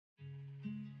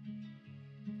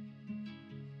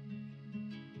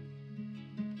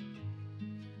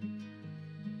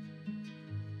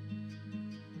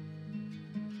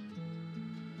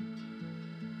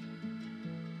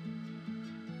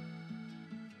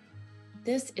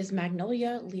This is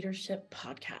Magnolia Leadership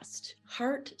Podcast,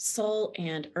 Heart, Soul,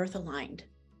 and Earth Aligned.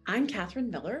 I'm Catherine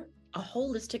Miller, a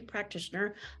holistic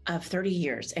practitioner of 30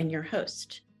 years and your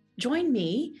host. Join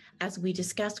me as we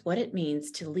discuss what it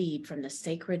means to lead from the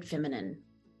sacred feminine.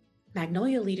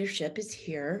 Magnolia Leadership is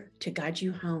here to guide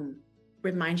you home,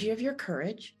 remind you of your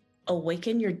courage,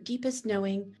 awaken your deepest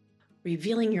knowing,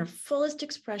 revealing your fullest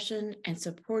expression, and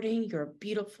supporting your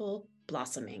beautiful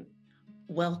blossoming.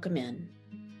 Welcome in.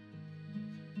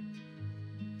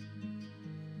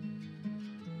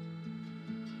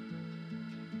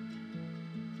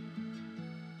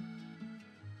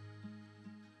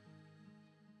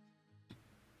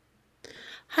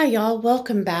 Hi, y'all.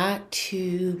 Welcome back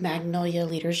to Magnolia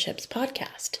Leadership's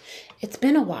podcast. It's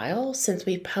been a while since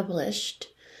we published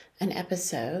an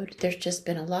episode. There's just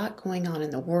been a lot going on in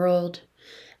the world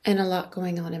and a lot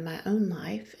going on in my own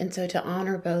life. And so to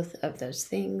honor both of those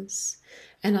things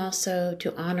and also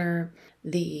to honor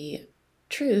the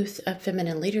truth of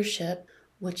feminine leadership,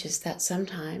 which is that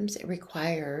sometimes it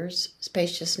requires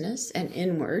spaciousness and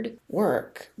inward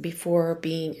work before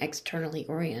being externally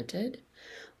oriented.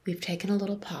 We've taken a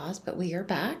little pause, but we are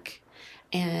back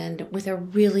and with a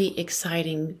really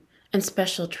exciting and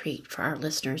special treat for our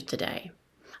listeners today.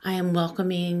 I am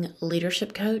welcoming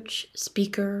leadership coach,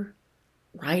 speaker,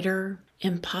 writer,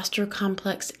 imposter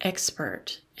complex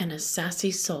expert, and a sassy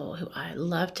soul who I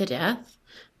love to death,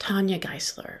 Tanya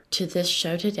Geisler, to this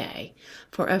show today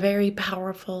for a very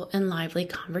powerful and lively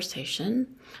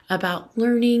conversation about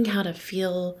learning how to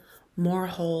feel more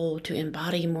whole, to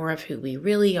embody more of who we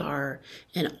really are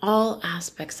in all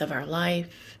aspects of our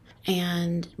life,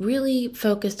 and really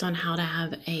focused on how to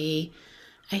have a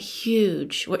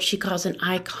huge, what she calls an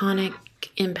iconic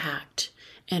impact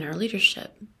in our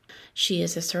leadership. She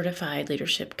is a certified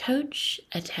leadership coach,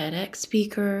 a TEDx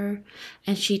speaker,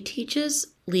 and she teaches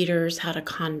leaders how to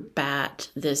combat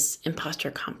this imposter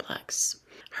complex.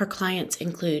 Her clients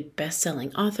include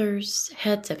best-selling authors,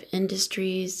 heads of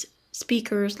industries,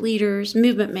 speakers, leaders,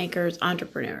 movement makers,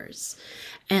 entrepreneurs,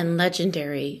 and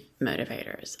legendary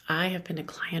motivators. I have been a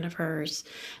client of hers,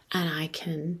 and I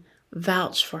can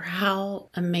vouch for how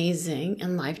amazing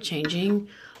and life-changing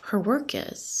her work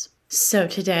is. So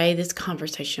today, this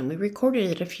conversation, we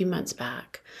recorded it a few months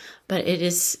back, but it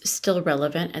is still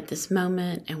relevant at this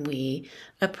moment, and we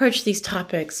approach these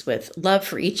topics with love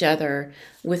for each other,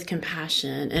 with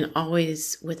compassion, and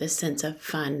always with a sense of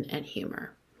fun and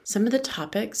humor. Some of the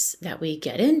topics that we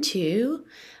get into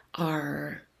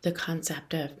are the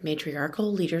concept of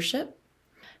matriarchal leadership,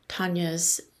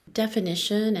 Tanya's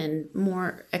definition and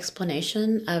more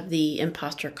explanation of the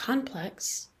imposter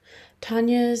complex,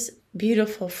 Tanya's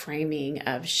beautiful framing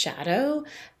of shadow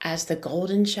as the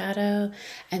golden shadow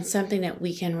and something that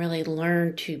we can really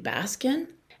learn to bask in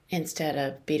instead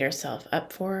of beat ourselves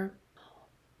up for,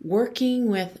 working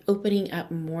with opening up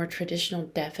more traditional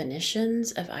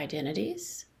definitions of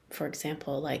identities. For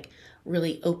example, like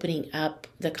really opening up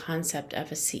the concept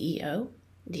of a CEO,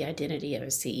 the identity of a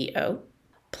CEO,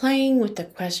 playing with the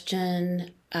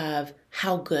question of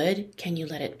how good can you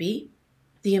let it be,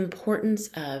 the importance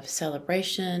of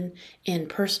celebration in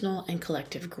personal and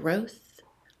collective growth,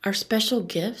 our special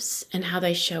gifts and how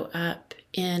they show up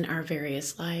in our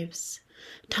various lives,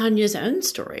 Tanya's own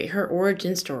story, her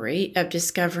origin story of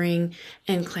discovering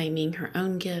and claiming her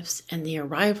own gifts and the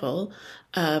arrival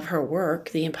of her work,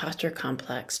 The Imposter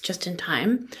Complex, just in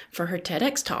time for her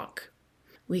TEDx talk.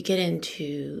 We get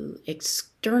into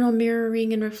external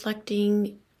mirroring and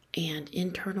reflecting and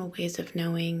internal ways of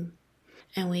knowing.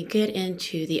 And we get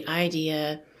into the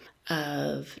idea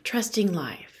of trusting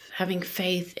life, having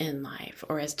faith in life,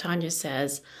 or as Tanya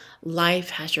says, life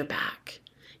has your back,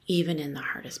 even in the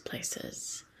hardest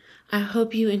places. I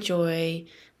hope you enjoy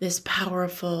this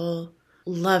powerful,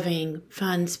 loving,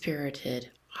 fun-spirited,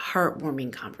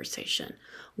 heartwarming conversation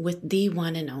with the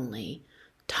one and only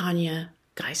Tanya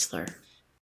Geisler.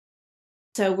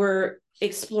 So we're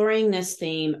exploring this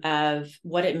theme of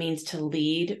what it means to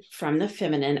lead from the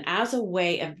feminine as a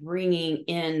way of bringing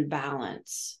in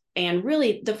balance. And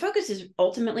really, the focus is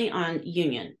ultimately on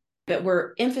union, but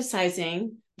we're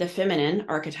emphasizing the feminine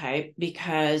archetype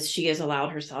because she has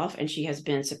allowed herself and she has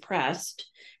been suppressed.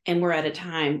 And we're at a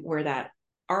time where that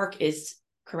arc is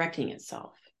correcting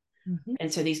itself. Mm-hmm.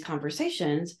 And so these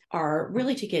conversations are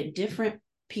really to get different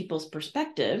people's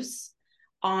perspectives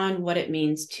on what it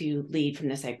means to lead from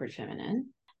the sacred feminine,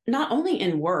 not only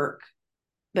in work,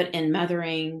 but in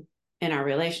mothering, in our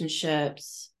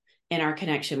relationships, in our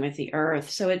connection with the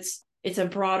earth. So it's a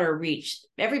broader reach.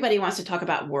 Everybody wants to talk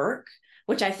about work,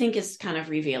 which I think is kind of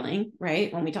revealing,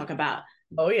 right? When we talk about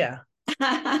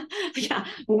Yeah.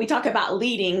 When we talk about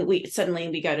leading, we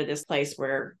go to this place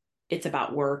where it's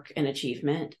about work and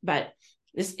achievement, but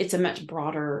it's a much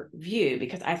broader view,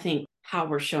 because I think how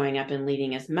we're showing up and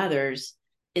leading as mothers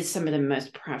is some of the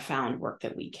most profound work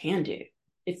that we can do.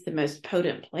 It's the most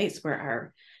potent place where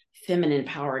our feminine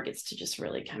power gets to just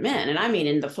really come in. And I mean,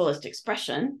 in the fullest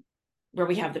expression, where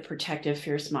we have the protective,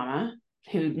 fierce mama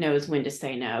who knows when to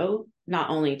say no, not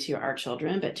only to our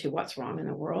children, but to what's wrong in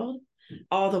the world,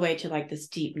 all the way to like this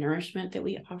deep nourishment that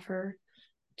we offer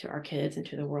to our kids and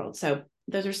to the world. So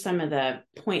those are some of the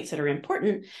points that are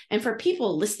important. And for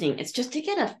people listening, it's just to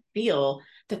get a feel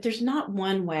that there's not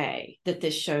one way that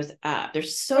this shows up.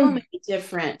 There's so many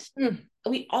different,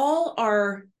 we all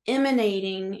are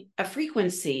emanating a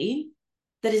frequency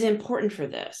that is important for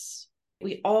this.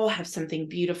 We all have something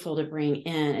beautiful to bring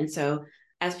in. And so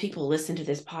as people listen to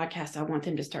this podcast, I want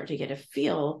them to start to get a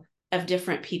feel of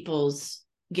different people's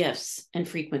gifts and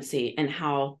frequency, and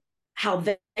how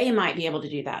they might be able to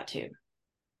do that too.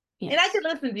 Yes. And I could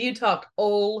listen to you talk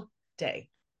all day.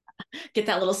 Get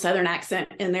that little Southern accent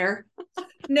in there.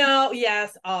 No,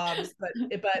 yes,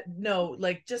 but no,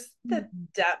 like just the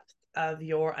depth of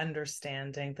your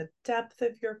understanding, the depth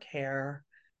of your care.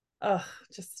 Oh,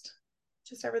 just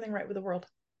everything right with the world.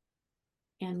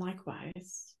 And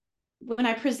likewise, when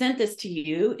I present this to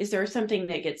you, is there something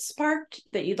that gets sparked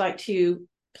that you'd like to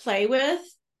play with?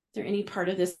 Is there any part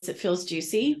of this that feels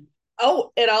juicy?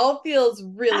 Oh, it all feels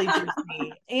really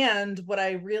juicy. And what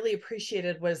I really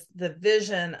appreciated was the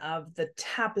vision of the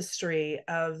tapestry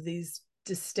of these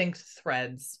distinct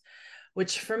threads,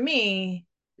 which for me,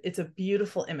 it's a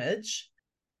beautiful image.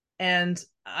 And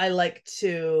I like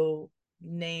to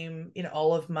name,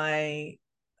 all of my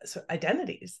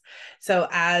identities. So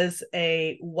as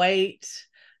a white,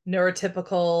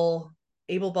 neurotypical,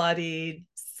 able-bodied,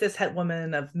 cishet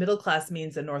woman of middle-class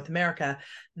means in North America,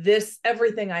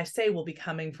 everything I say will be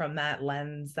coming from that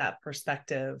lens, that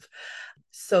perspective.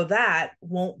 So that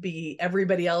won't be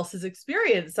everybody else's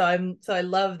experience. So I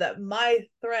love that my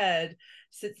thread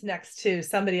sits next to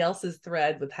somebody else's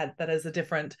thread that has a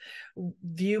different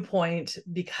viewpoint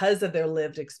because of their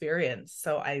lived experience.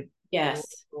 So I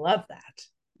love that.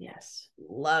 Yes.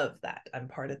 Love that I'm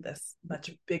part of this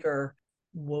much bigger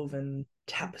woven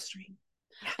tapestry.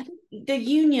 Yeah. The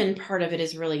union part of it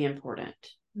is really important.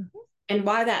 Mm-hmm. And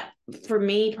why that, for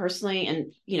me personally,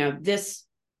 and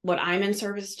what I'm in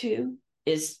service to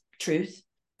is truth.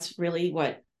 That's really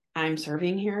what I'm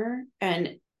serving here.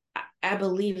 And I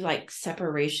believe like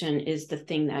separation is the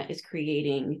thing that is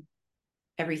creating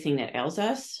everything that ails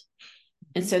us.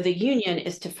 And so the union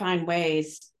is to find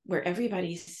ways where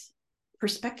everybody's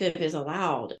perspective is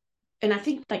allowed. And I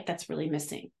think like that's really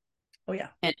missing. Oh yeah.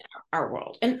 In our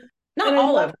world. And not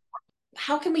all of them.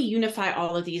 How can we unify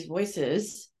all of these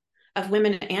voices of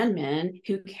women and men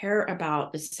who care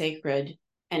about the sacred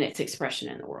and its expression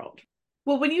in the world?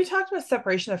 Well, when you talked about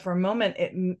separation for a moment,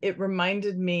 it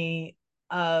reminded me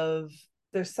of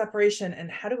there's separation, and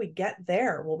how do we get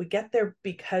there? Well, we get there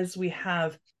because we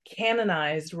have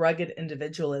canonized rugged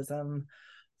individualism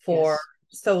for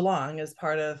so long as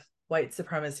part of white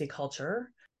supremacy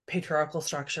culture, patriarchal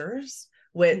structures,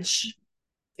 which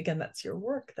again, that's your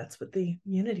work. That's what the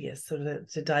unity is. So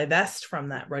to divest from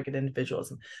that rugged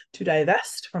individualism, to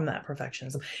divest from that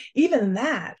perfectionism, even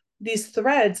that, these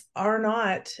threads are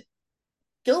not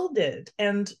gilded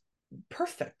and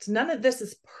perfect. None of this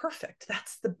is perfect.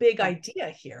 That's the big idea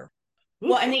here.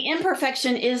 Oof. Well, and the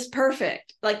imperfection is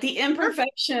perfect. Like the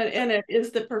imperfection in it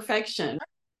is the perfection.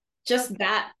 Just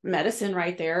that medicine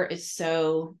right there is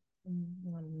so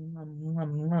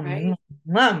right.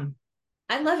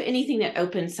 I love anything that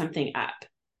opens something up,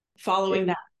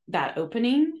 following that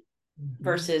opening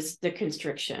versus the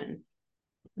constriction.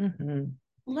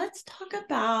 Let's talk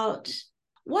about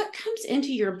what comes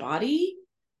into your body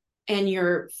and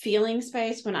your feeling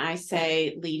space when I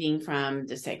say leading from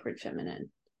the sacred feminine.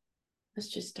 Let's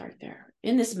just start there.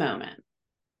 In this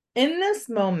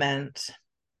moment,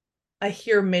 I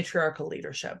hear matriarchal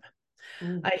leadership.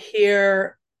 I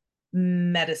hear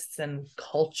medicine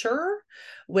culture,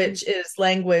 which is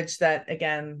language that,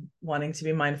 again, wanting to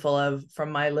be mindful of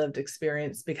from my lived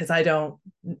experience, because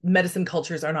medicine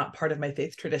cultures are not part of my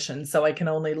faith tradition, so I can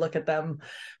only look at them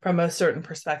from a certain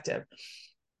perspective.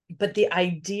 But the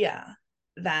idea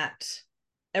that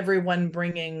everyone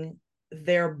bringing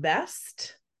their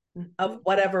best of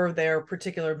whatever their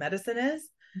particular medicine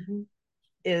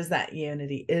is that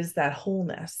unity, is that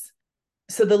wholeness.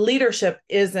 So the leadership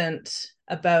isn't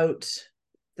about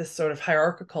this sort of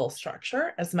hierarchical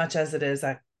structure as much as it is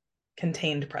a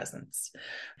contained presence.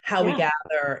 How we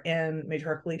gather in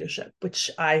matriarchal leadership, which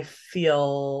I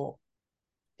feel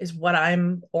is what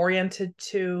I'm oriented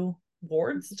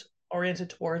towards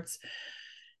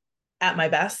at my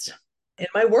best in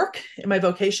my work, in my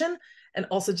vocation, and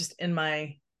also just in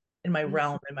my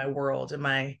realm, in my world,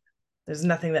 there's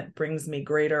nothing that brings me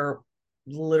greater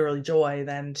literally joy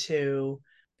than to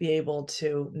be able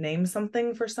to name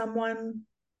something for someone,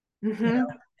 Mm-hmm.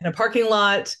 in a parking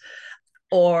lot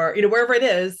or, wherever it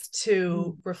is,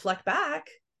 to reflect back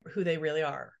who they really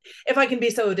are. If I can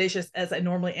be so audacious as I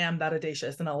normally am, that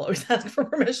audacious, and I'll always ask for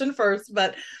permission first,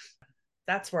 but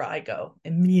that's where I go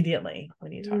immediately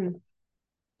when you talk.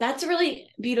 That's really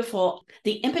beautiful.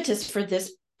 The impetus for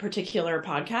this particular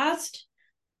podcast,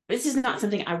 this is not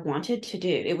something I wanted to do.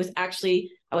 It was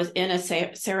actually, I was in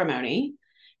a ceremony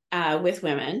with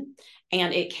women,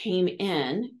 and it came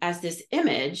in as this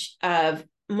image of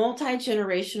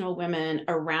multi-generational women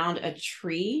around a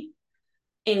tree,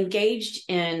 engaged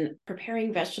in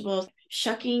preparing vegetables,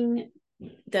 shucking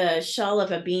the shell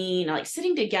of a bean, like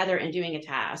sitting together and doing a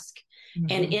task.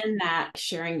 And in that,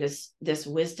 sharing this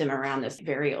wisdom around this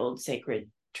very old sacred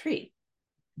tree.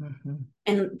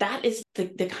 And that is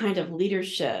the kind of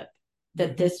leadership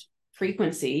that this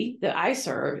frequency that I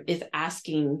serve is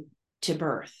asking to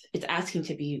birth. It's asking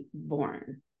to be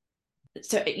born.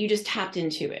 So you just tapped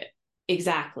into it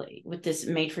exactly with this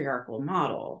matriarchal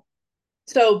model.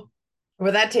 So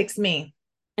where that takes me.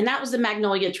 And that was the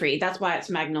magnolia tree. That's why it's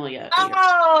magnolia.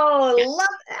 Oh, yeah. Love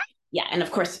that. Yeah. And of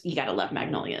course, you got to love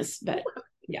magnolias, but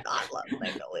yeah. God love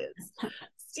magnolias.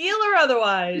 Steel or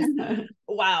otherwise.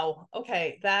 Wow.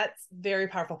 Okay. That's very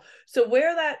powerful. So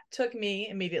where that took me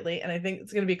immediately, and I think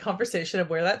it's going to be a conversation of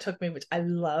where that took me, which I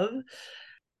love.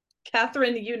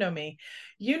 Catherine, you know me.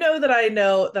 You know that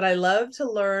I love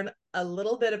to learn a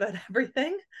little bit about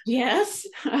everything. Yes.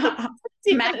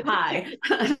 Magpie.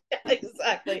 Yeah,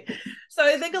 exactly. So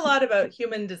I think a lot about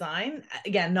human design.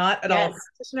 Again, not at all a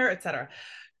practitioner, etc.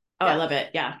 Oh, yeah. I love it.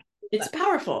 Yeah. It's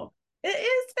powerful. It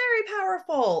is very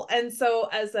powerful. And so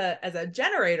as a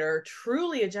generator,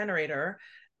 truly a generator,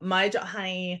 my job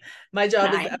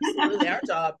is absolutely our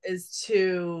job is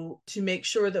to make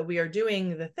sure that we are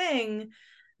doing the thing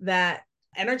that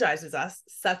energizes us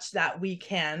such that we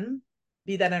can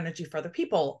be that energy for other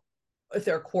people if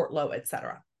they're quart low,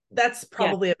 etc. That's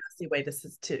probably a messy way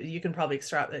to you can probably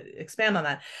expand on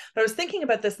that. But I was thinking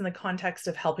about this in the context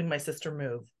of helping my sister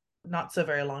move not so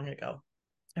very long ago.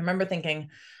 I remember thinking,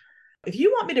 if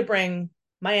you want me to bring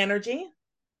my energy,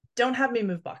 don't have me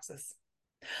move boxes.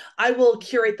 I will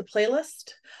curate the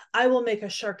playlist. I will make a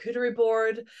charcuterie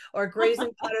board or a grazing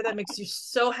platter that makes you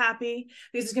so happy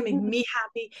because it's going to make me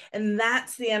happy. And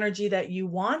that's the energy that you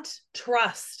want.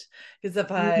 Trust. Because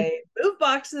if I move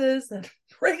boxes and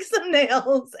break some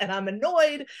nails and I'm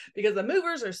annoyed because the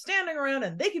movers are standing around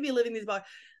and they could be living these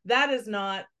boxes, that is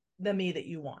not the me that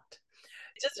you want.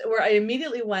 Just where I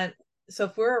immediately went, so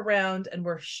if we're around and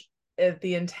if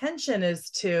the intention is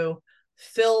to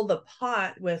fill the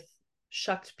pot with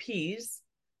shucked peas,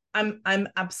 I'm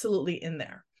absolutely in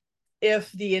there. If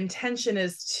the intention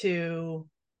is to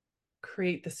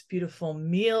create this beautiful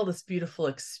meal, this beautiful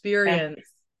experience,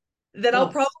 then I'll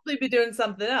probably be doing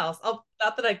something else.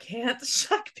 Not that I can't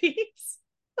shuck peas.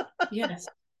 Yes.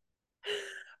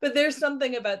 But there's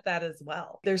something about that as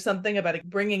well. There's something about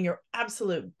bringing your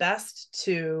absolute best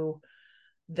to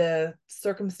the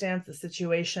circumstance, the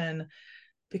situation,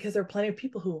 because there are plenty of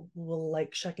people who will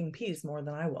like shucking peas more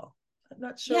than I will. I'm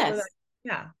not sure. Yes.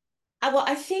 Yeah. Well,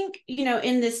 I think,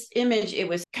 in this image, it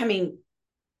was coming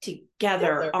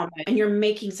together and you're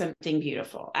making something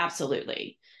beautiful.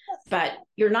 Absolutely. Yes. But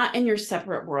you're not in your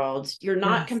separate worlds. You're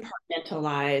not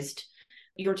compartmentalized.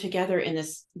 You're together in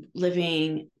this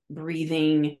living,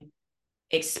 breathing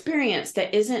experience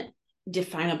that isn't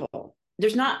definable.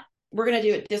 There's not, we're going to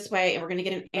do it this way and we're going to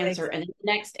get an answer and the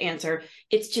next answer.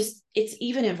 It's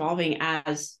even evolving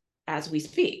as we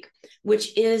speak,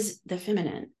 which is the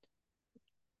feminine,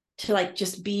 to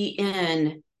just be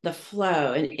in the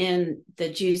flow and in the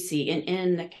juicy and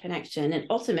in the connection. And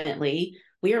ultimately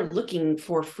we are looking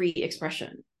for free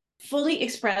expression, fully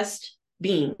expressed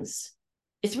beings.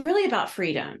 It's really about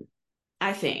freedom.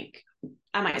 I think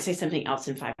I might say something else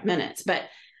in 5 minutes, but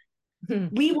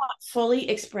we want fully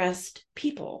expressed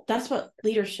people. That's what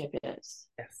leadership is.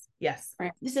 Yes.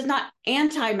 Right. This is not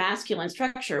anti-masculine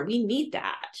structure. We need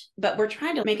that, but we're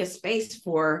trying to make a space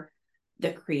for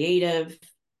the creative,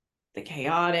 the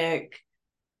chaotic,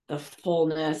 the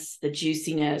fullness, the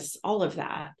juiciness, all of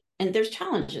that. And there's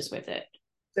challenges with it.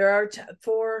 There are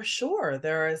for sure.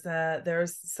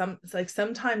 There's some, like,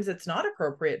 sometimes it's not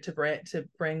appropriate to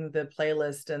bring the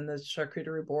playlist and the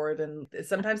charcuterie board, and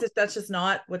sometimes that's just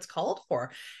not what's called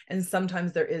for, and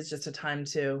sometimes there is just a time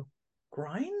to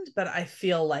grind, but I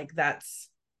feel like that's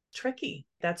tricky.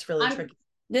 That's really tricky.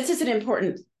 This is an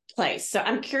important place. So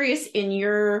I'm curious, in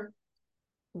your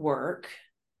work,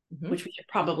 which we should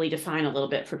probably define a little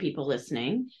bit for people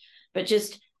listening, but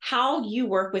just how you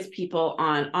work with people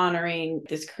on honoring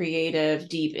this creative,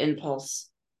 deep impulse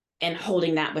and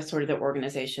holding that with sort of the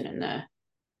organization and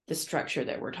the structure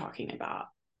that we're talking about.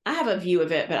 I have a view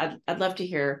of it, but I'd love to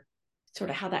hear sort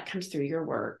of how that comes through your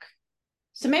work.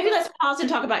 So maybe let's pause and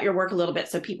talk about your work a little bit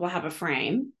so people have a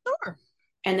frame. Sure.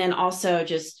 And then also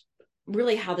just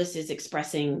really how this is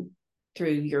expressing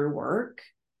through your work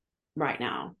right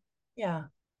now. Yeah.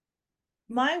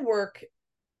 My work,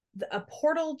 a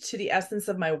portal to the essence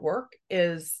of my work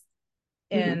is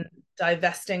in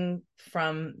divesting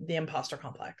from the imposter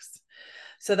complex.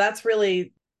 So that's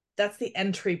the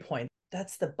entry point.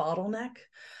 That's the bottleneck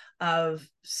of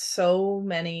so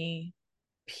many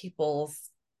people's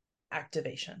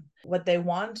activation. What they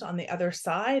want on the other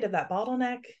side of that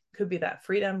bottleneck could be that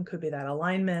freedom, could be that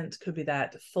alignment, could be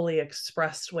that fully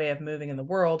expressed way of moving in the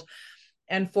world.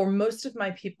 And for most of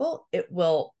my people, it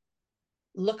will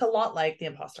look a lot like the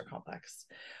imposter complex,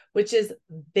 which is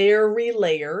very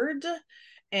layered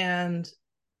and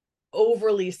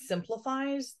overly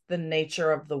simplifies the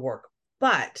nature of the work.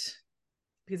 But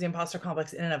because the imposter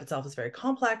complex in and of itself is very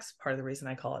complex, part of the reason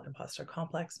I call it imposter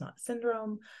complex, not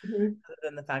syndrome, other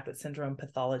than the fact that syndrome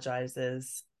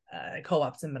pathologizes,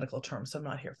 co-ops in medical terms. So I'm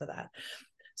not here for that.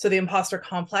 So the imposter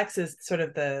complex is sort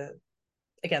of the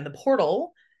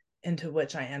portal into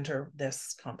which I enter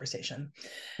this conversation.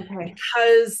 Okay.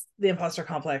 Because the imposter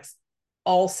complex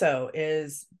also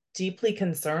is deeply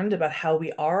concerned about how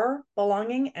we are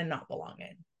belonging and not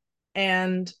belonging.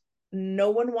 And no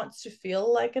one wants to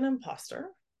feel like an imposter.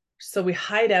 So we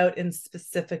hide out in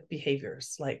specific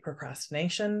behaviors like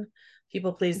procrastination,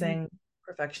 people pleasing,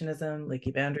 perfectionism,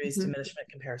 leaky boundaries, diminishment,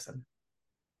 comparison.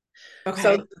 Okay.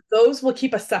 So those will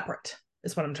keep us separate,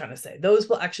 is what I'm trying to say. Those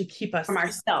will actually keep us from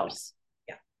ourselves.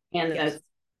 Yeah. And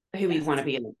who we want to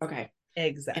be in. Okay.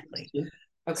 Exactly.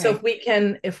 Okay. So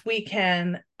if we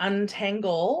can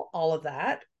untangle all of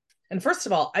that, and first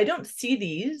of all, I don't see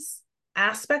these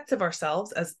aspects of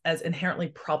ourselves as inherently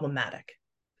problematic.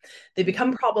 They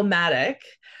become problematic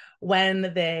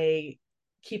when they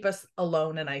keep us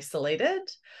alone and isolated,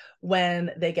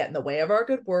 when they get in the way of our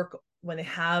good work, when they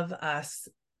have us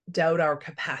doubt our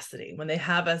capacity, when they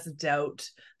have us doubt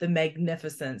the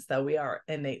magnificence that we are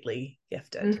innately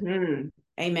gifted.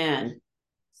 Amen.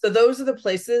 So those are the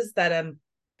places that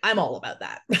I'm all about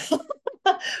that.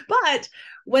 But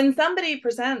when somebody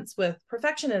presents with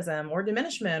perfectionism or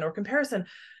diminishment or comparison,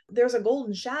 there's a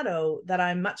golden shadow that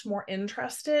I'm much more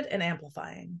interested in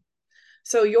amplifying.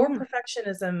 So your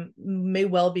perfectionism may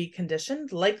well be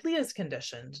conditioned, likely is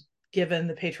conditioned, given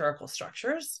the patriarchal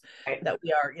structures that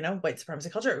we are, white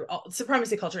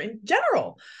supremacy culture in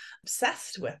general,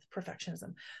 obsessed with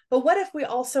perfectionism. But what if we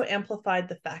also amplified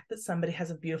the fact that somebody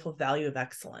has a beautiful value of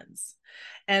excellence?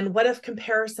 And what if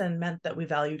comparison meant that we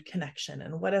valued connection?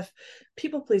 And what if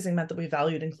people pleasing meant that we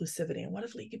valued inclusivity? And what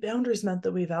if leaky boundaries meant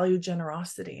that we valued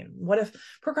generosity? And what if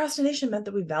procrastination meant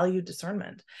that we valued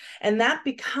discernment? And that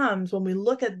becomes, when we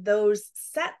look at those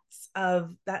sets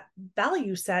of that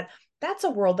value set, that's a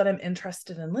world that I'm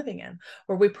interested in living in,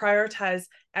 where we prioritize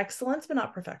excellence, but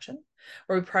not perfection,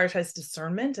 where we prioritize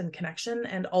discernment and connection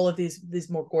and all of these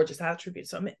more gorgeous attributes.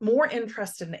 So I'm more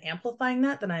interested in amplifying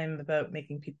that than I am about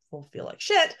making people feel like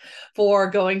shit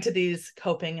for going to these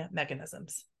coping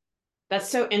mechanisms. That's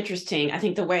so interesting. I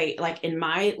think the way, like in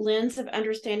my lens of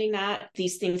understanding that,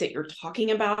 these things that you're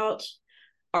talking about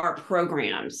are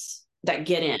programs that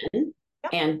get in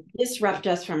and disrupt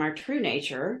us from our true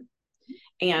nature.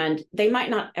 And they might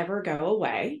not ever go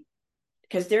away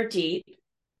because they're deep.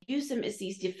 Use them as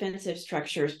these defensive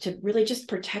structures to really just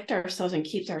protect ourselves and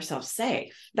keep ourselves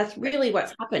safe. That's really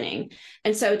what's happening.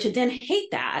 And so to then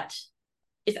hate that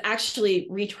is actually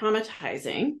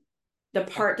re-traumatizing the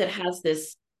part that has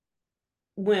this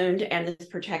wound and this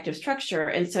protective structure.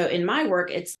 And so in my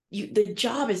work, the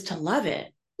job is to love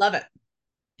it. Love it.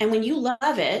 And when you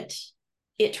love it,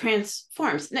 it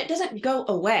transforms. And it doesn't go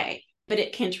away, but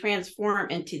it can transform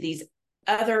into these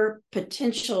other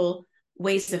potential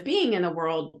ways of being in the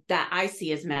world that I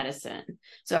see as medicine.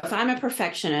 So if I'm a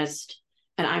perfectionist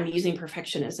and I'm using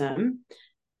perfectionism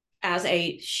as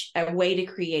a way to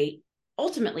create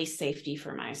ultimately safety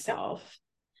for myself,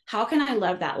 how can I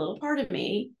love that little part of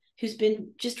me who's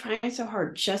been just trying so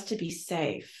hard just to be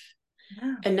safe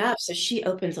enough so she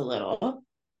opens a little,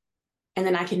 and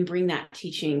then I can bring that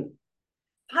teaching.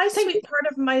 Hi, sweet part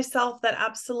of myself that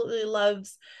absolutely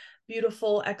loves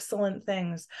beautiful, excellent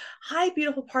things. Hi,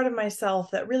 beautiful part of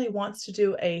myself that really wants to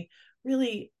do a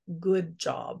really good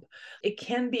job. It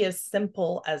can be as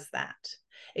simple as that.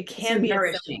 It It's so can be as simple.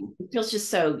 nourishing. It feels just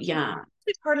so, yeah.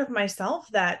 Part of myself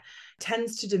that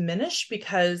tends to diminish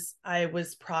because I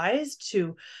was I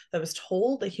was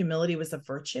told that humility was a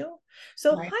virtue.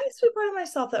 So Right. hi, sweet part of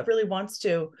myself that really wants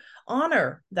to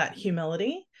honor that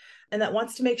humility and that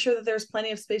wants to make sure that there's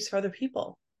plenty of space for other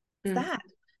people. It's that.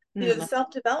 The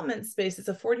self-development space is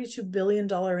a $42 billion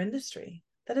industry.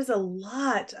 That is a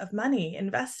lot of money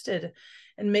invested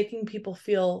in making people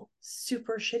feel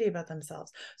super shitty about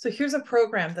themselves. So here's a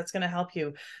program that's going to help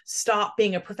you stop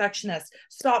being a perfectionist,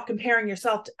 stop comparing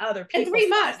yourself to other people. In 3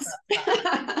 months.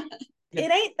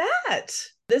 It ain't that.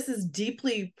 This is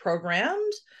deeply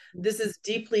programmed. This is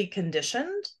deeply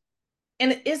conditioned.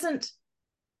 And it isn't,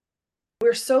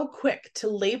 we're so quick to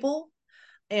label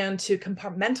and to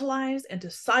compartmentalize and to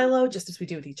silo, just as we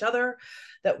do with each other,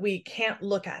 that we can't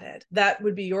look at it. That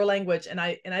would be your language. And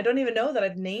I don't even know that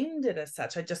I've named it as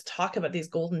such. I just talk about these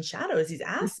golden shadows, these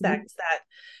aspects that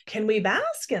can we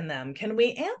bask in them? Can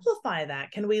we amplify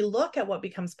that? Can we look at what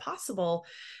becomes possible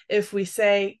if we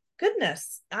say,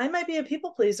 goodness, I might be a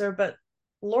people pleaser, but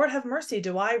Lord have mercy,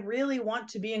 do I really want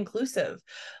to be inclusive?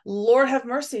 Lord have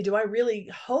mercy, do I really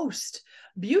host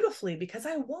beautifully because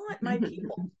I want my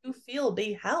people to feel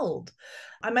beheld?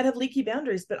 I might have leaky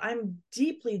boundaries, but I'm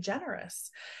deeply generous.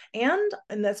 And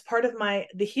that's part of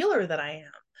the healer that I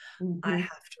am. I have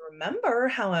to remember,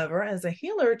 however, as a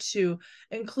healer, to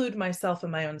include myself in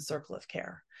my own circle of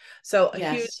care. So a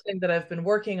huge thing that I've been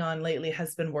working on lately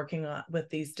has been working on with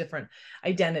these different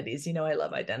identities. You know, I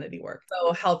love identity work.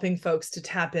 So helping folks to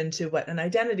tap into what an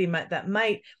identity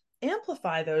might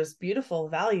amplify those beautiful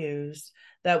values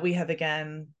that we have,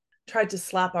 again, tried to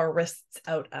slap our wrists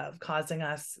out of, causing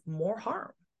us more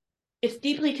harm. It's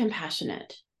deeply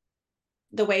compassionate.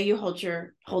 The way you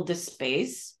hold this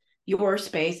space, your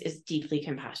space is deeply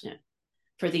compassionate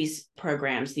for these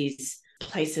programs, these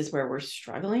places where we're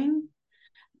struggling.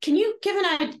 Can you give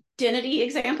an identity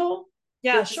example?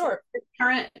 Yeah, sure.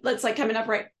 Current, that's like coming up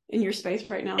right in your space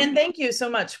right now. And thank you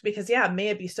so much, because may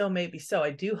it be so, may it be so.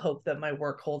 I do hope that my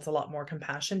work holds a lot more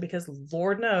compassion, because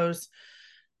Lord knows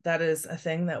that is a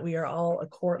thing that we are all a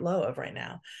court low of right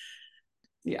now.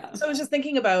 Yeah. So I was just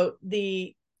thinking about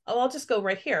I'll just go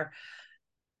right here.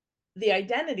 The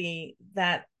identity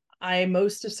that I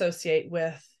most associate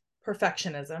with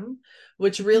perfectionism,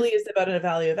 which really is about a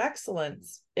value of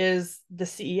excellence, is the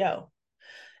CEO.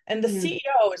 And the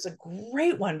CEO is a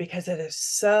great one because it is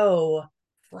so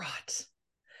fraught.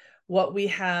 What we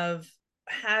have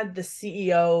had the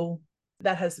CEO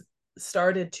that has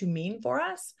started to mean for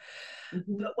us. But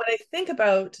when I think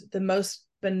about the most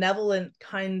benevolent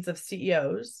kinds of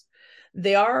CEOs,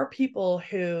 they are people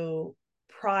who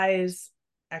prize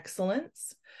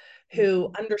excellence,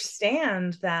 who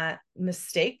understand that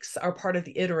mistakes are part of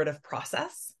the iterative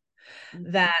process,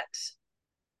 that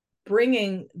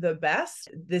bringing the best,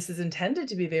 this is intended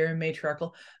to be very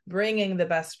matriarchal, bringing the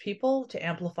best people to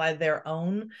amplify their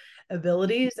own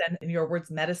abilities and, in your words,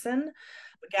 medicine,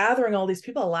 gathering all these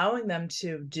people, allowing them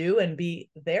to do and be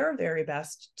their very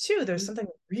best too. There's something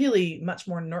really much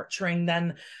more nurturing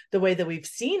than the way that we've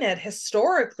seen it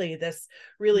historically, this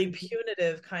really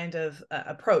punitive kind of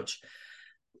approach.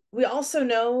 We also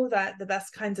know that the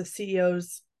best kinds of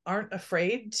CEOs aren't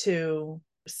afraid to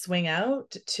swing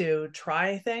out, to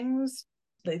try things.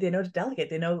 They know to delegate.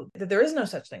 They know that there is no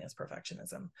such thing as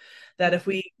perfectionism, that if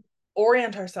we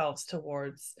orient ourselves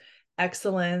towards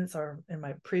excellence, or in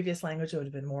my previous language, it would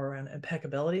have been more around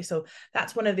impeccability. So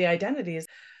that's one of the identities.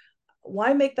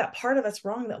 Why make that part of us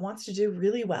wrong that wants to do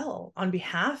really well on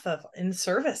behalf of, in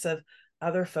service of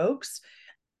other folks?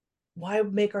 Why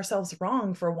make ourselves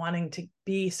wrong for wanting to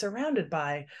be surrounded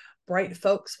by bright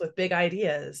folks with big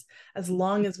ideas, as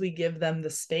long as we give them the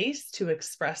space to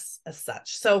express as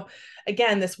such? So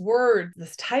again, this word,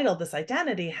 this title, this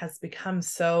identity has become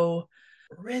so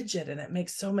rigid, and it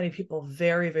makes so many people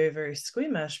very, very, very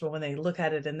squeamish. But when they look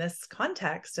at it in this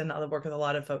context, and I work with a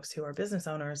lot of folks who are business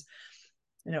owners,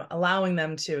 allowing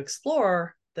them to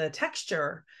explore the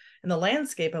texture and the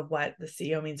landscape of what the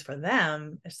CEO means for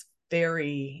them is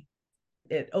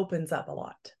it opens up a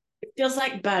lot. It feels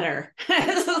like butter.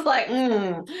 This is like,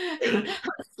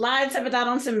 slide some of that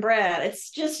on some bread.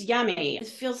 It's just yummy. It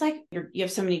feels like you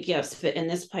have so many gifts, but in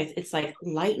this place, it's like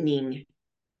lightning.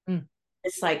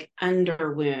 It's like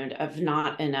under wound of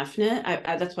not enoughness.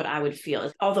 That's what I would feel.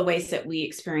 It's all the ways that we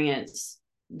experience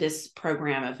this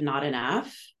program of not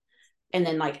enough. And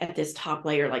then like at this top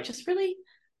layer, like just really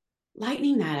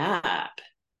lightening that up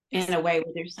in a way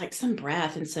where there's like some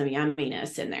breath and some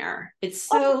yumminess in there. It's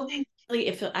so,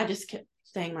 I just kept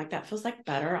saying like, that feels like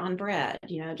butter on bread,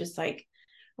 just like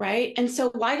right? And so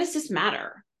why does this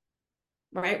matter?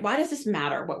 Right? Why does this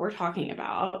matter what we're talking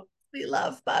about? We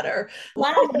love butter.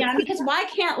 Because why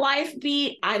can't life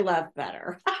be, I love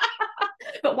butter,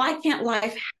 but why can't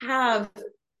life have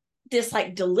this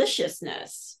like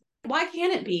deliciousness? Why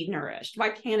can't it be nourished? Why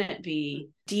can't it be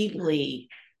deeply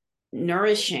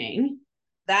nourishing?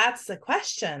 That's the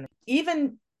question.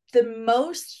 Even the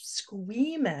most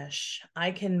squeamish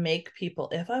I can make people,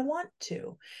 if I want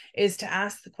to, is to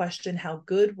ask the question, how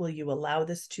good will you allow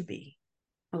this to be?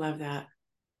 I love that.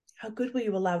 How good will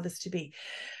you allow this to be?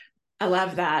 I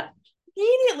love that.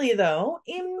 Immediately, though,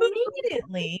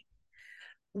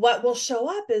 what will show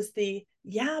up is the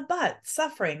yeah, but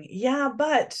suffering, yeah,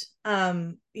 but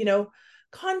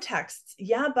contexts,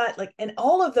 yeah, but like, and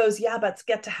all of those yeah, buts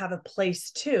get to have a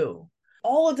place too.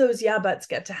 All of those yeah, buts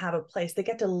get to have a place. They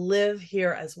get to live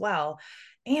here as well.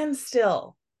 And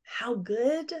still, how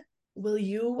good will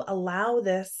you allow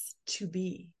this to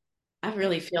be? I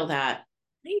really feel that.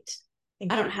 Right.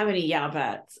 I don't have any yeah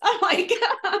buts. I'm like,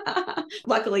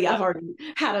 luckily I've already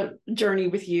had a journey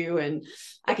with you and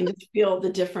I can just feel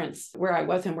the difference where I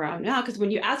was and where I'm now. Because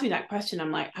when you ask me that question,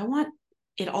 I'm like, I want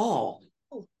it all.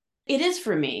 It is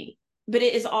for me, but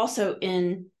it is also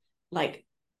in like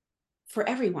for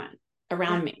everyone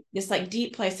around me. This like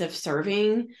deep place of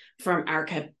serving from our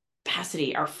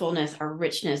capacity, our fullness, our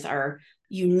richness, our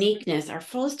uniqueness, our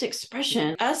fullest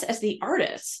expression, us as the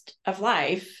artist of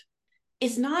life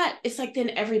is not, it's like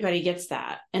then everybody gets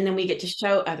that. And then we get to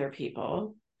show other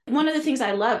people. One of the things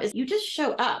I love is you just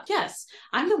show up. Yes,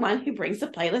 I'm the one who brings the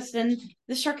playlist and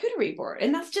the charcuterie board.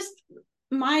 And that's just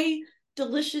my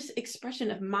delicious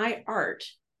expression of my art.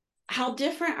 How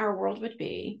different our world would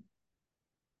be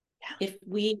if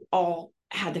we all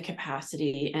had the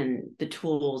capacity and the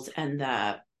tools and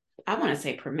the, I want to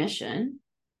say permission,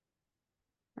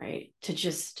 right, to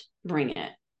just bring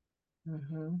it.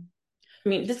 Mm-hmm. I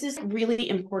mean, this is really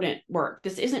important work.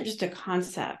 This isn't just a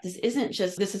concept. This isn't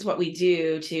just, this is what we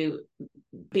do to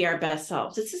be our best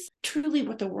selves. This is truly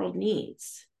what the world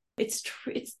needs. It's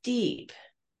deep.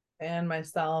 Fan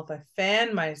myself. I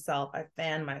fan myself. I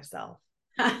fan myself.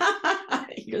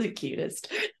 You're the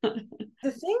cutest.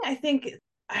 The thing I think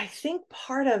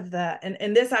part of that,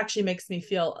 and this actually makes me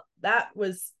feel that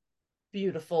was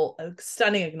beautiful, a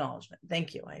stunning acknowledgement.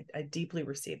 Thank you. I deeply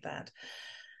received that.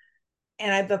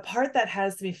 And the part that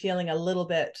has me feeling a little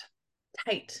bit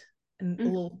tight and a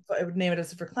little, I would name it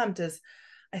as verklempt, is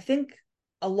I think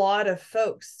a lot of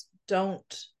folks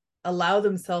don't allow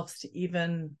themselves to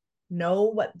even know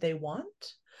what they want.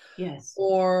 Yes.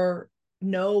 Or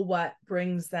know what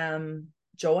brings them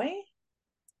joy.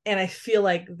 And I feel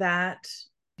like that,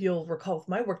 you'll recall with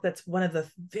my work, that's one of the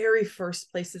very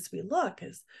first places we look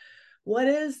is, what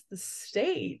is the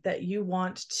state that you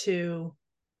want to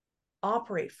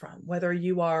operate from? Whether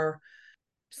you are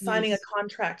signing a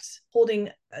contract, holding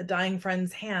a dying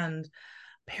friend's hand,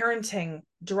 parenting,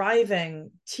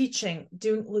 driving, teaching,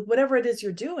 doing whatever it is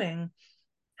you're doing,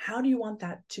 how do you want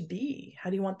that to be? How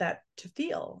do you want that to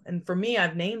feel? And for me,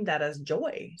 I've named that as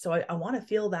joy. So I want to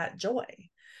feel that joy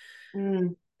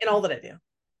in all that I do.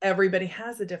 Everybody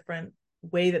has a different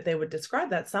way that they would describe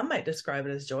that. Some might describe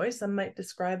it as joy. Some might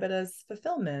describe it as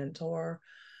fulfillment or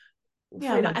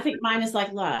freedom. I think mine is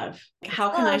like love. How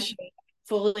can I show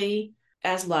fully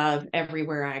as love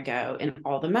everywhere I go in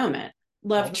all the moment?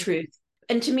 Love, truth.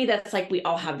 And to me, that's like we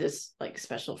all have this like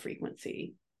special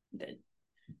frequency that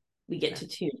we get to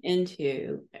tune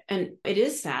into. And it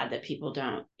is sad that people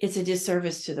don't. It's a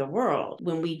disservice to the world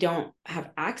when we don't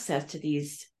have access to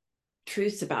these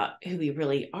truths about who we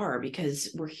really are, because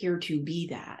we're here to be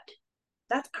that.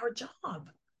 That's our job.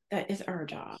 That is our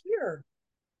job. Here.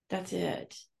 That's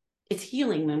it. It's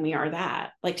healing when we are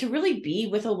that. Like to really be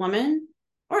with a woman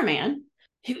or a man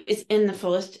who is in the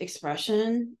fullest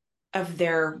expression of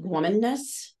their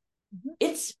womanness.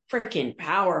 It's freaking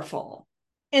powerful.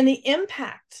 And the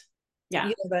impact.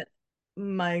 Yeah. But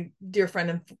my dear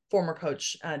friend and former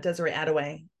coach, Desiree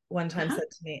Attaway, one time said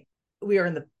to me, we are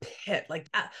in the pit, like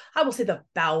I will say the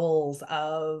bowels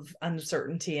of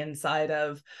uncertainty inside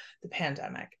of the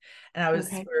pandemic. And we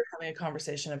were having a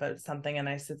conversation about something, and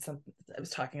I said something, I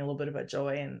was talking a little bit about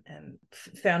joy and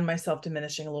found myself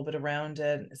diminishing a little bit around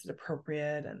it. Is it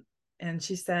appropriate? And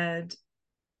she said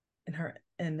in her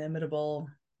inimitable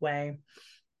way,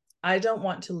 I don't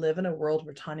want to live in a world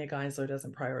where Tanya Geisler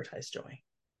doesn't prioritize joy.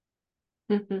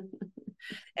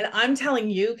 And I'm telling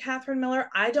you, Catherine Miller,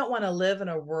 I don't want to live in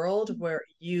a world where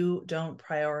you don't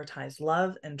prioritize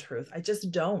love and truth. I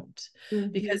just don't.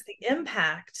 Because the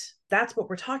impact, that's what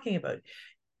we're talking about.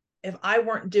 If I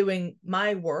weren't doing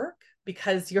my work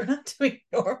because you're not doing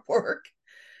your work,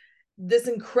 this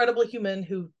incredible human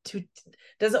who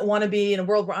doesn't want to be in a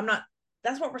world where I'm not.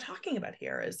 That's what we're talking about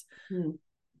here is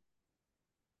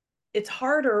it's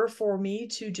harder for me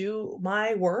to do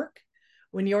my work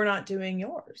when you're not doing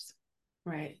yours.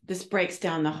 Right. This breaks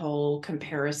down the whole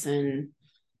comparison.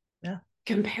 Yeah.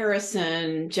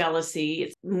 Comparison, jealousy.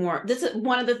 It's more, this is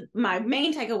one of my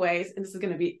main takeaways, and this is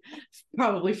going to be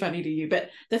probably funny to you,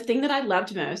 but the thing that I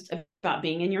loved most about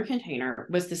being in your container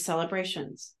was the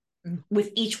celebrations with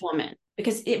each woman,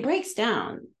 because it breaks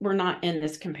down. We're not in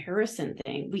this comparison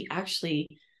thing.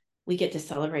 We get to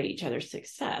celebrate each other's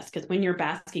success, because when you're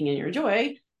basking in your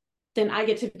joy, then I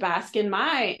get to bask in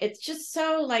it's just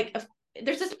so like,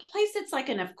 there's this place that's like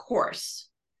an of course.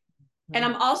 And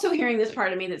I'm also hearing this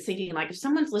part of me that's thinking, like, if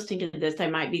someone's listening to this, they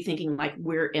might be thinking like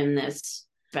we're in this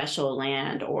special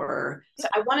land, or so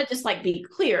I want to just like be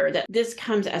clear that this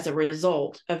comes as a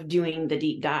result of doing the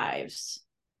deep dives.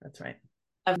 That's right.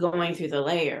 Of going through the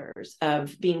layers,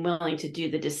 of being willing to do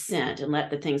the descent and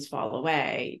let the things fall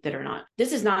away that are not.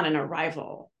 This is not an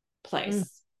arrival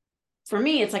place. For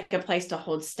me, it's like a place to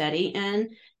hold steady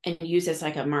in and use as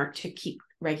like a mark to keep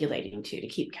regulating to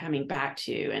keep coming back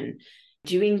to, and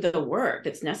doing the work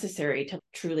that's necessary to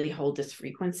truly hold this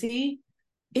frequency.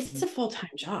 It's a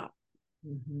full-time job.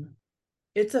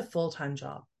 It's a full-time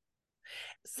job.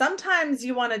 Sometimes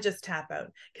you want to just tap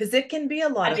out, because it can be a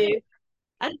lot of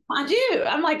I do.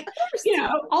 I'm like,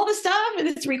 all the stuff and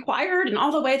it's required, and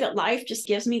all the way that life just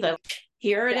gives me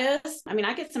here it is. I mean,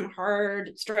 I get some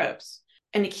hard strokes,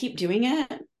 and to keep doing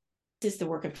it is the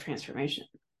work of transformation.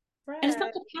 Right. And it's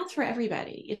not the path for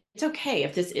everybody. It's okay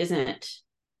if this isn't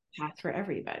path for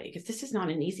everybody, because this is not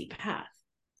an easy path.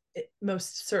 It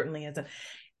most certainly isn't.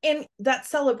 And that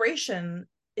celebration,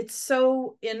 it's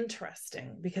so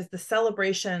interesting, because the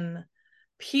celebration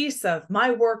piece of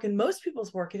my work and most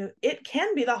people's work, it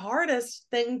can be the hardest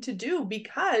thing to do,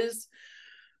 because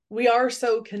we are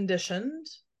so conditioned.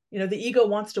 The ego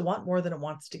wants to want more than it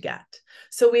wants to get.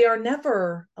 So we are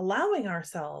never allowing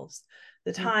ourselves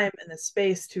the time and the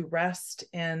space to rest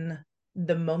in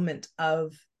the moment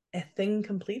of a thing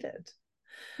completed.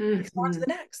 It's on to the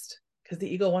next, because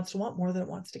the ego wants to want more than it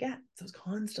wants to get. So it's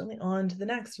constantly on to the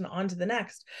next and on to the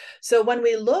next. So when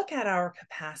we look at our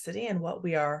capacity and what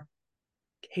we are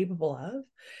capable of,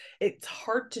 it's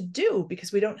hard to do,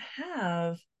 because we don't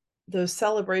have those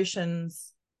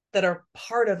celebrations that are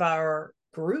part of our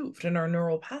grooved in our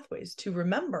neural pathways to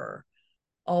remember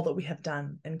all that we have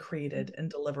done and created and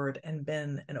delivered and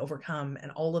been and overcome,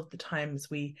 and all of the times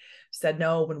we said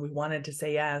no when we wanted to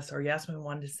say yes, or yes when we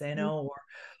wanted to say no,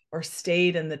 or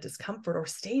stayed in the discomfort, or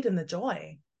stayed in the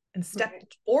joy and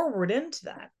stepped forward into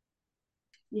that.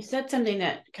 You said something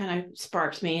that kind of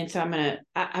sparked me, and so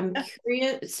I'm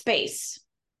curious. Space,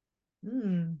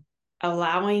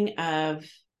 allowing of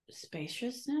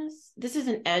spaciousness. This is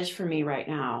an edge for me right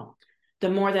now. The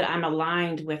more that I'm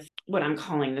aligned with what I'm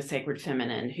calling the sacred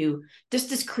feminine, who just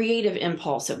this creative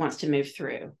impulse that wants to move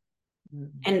through,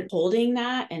 and holding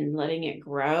that and letting it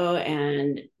grow,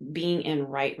 and being in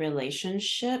right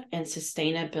relationship and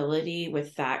sustainability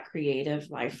with that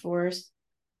creative life force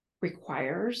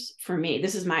requires, for me,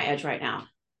 this is my edge right now,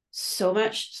 so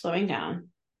much slowing down,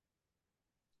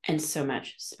 and so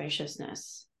much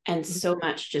spaciousness, and so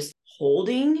much just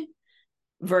holding,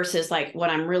 versus like what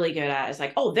I'm really good at is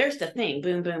like, oh, there's the thing,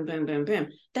 boom, boom, boom, boom, boom.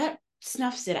 That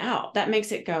snuffs it out. That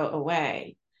makes it go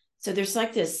away. So there's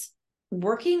like this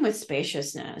working with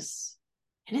spaciousness,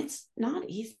 and it's not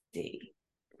easy,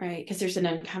 right? Because there's an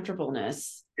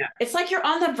uncomfortableness. Yeah. It's like you're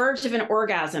on the verge of an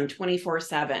orgasm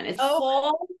 24/7. It's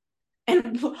full.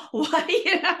 And what,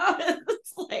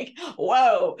 it's like,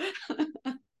 whoa.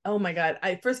 Oh my God.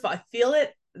 First of all, I feel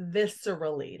it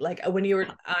viscerally. Like when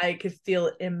I could feel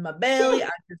it in my belly.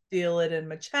 I could feel it in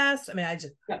my chest. I mean, I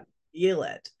just feel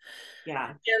it.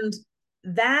 Yeah. And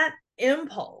that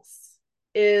impulse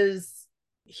is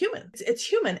human. It's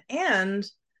human. And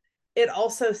it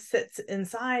also sits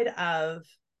inside of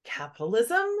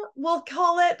capitalism, we'll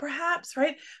call it, perhaps,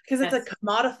 right? Because it's a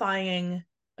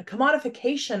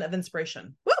commodification of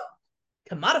inspiration. Woo!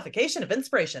 Commodification of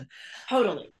inspiration.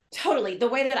 Totally. The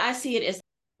way that I see it is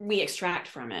we extract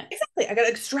from it. Exactly. I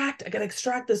gotta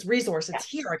extract this resource. It's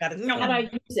here. I gotta know. How do I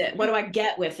use it? What do I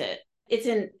get with it? It's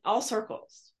in all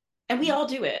circles. And we all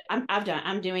do it.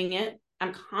 I'm doing it.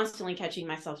 I'm constantly catching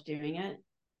myself doing it.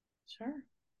 Sure.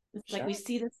 It's like we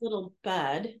see this little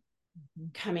bud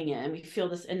coming in. We feel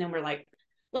this, and then we're like,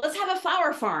 let's have a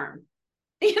flower farm.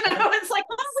 It's like,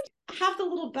 why don't we have the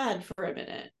little bud for a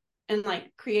minute and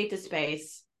like create the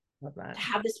space to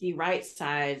have this be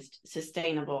right-sized,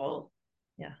 sustainable.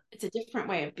 Yeah. It's a different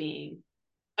way of being.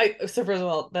 So first of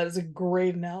all, that is a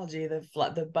great analogy.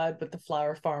 The bud with the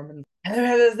flower farm, and then we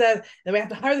have this, that. Then we have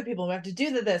to hire the people. We have to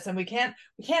do this, and we can't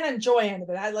enjoy any of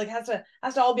it. Like has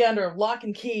to all be under lock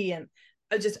and key, and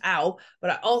I just ow.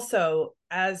 But I also,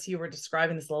 as you were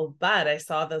describing this little bud, I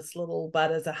saw this little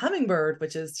bud as a hummingbird,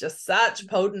 which is just such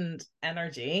potent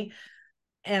energy.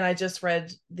 And I just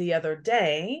read the other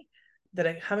day that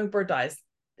a hummingbird dies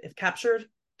if captured,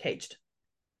 caged.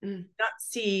 Not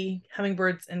see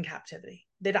hummingbirds in captivity.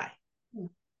 They die.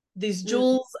 These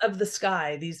jewels of the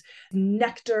sky, these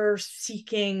nectar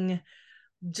seeking,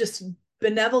 just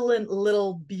benevolent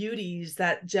little beauties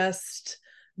that just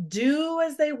do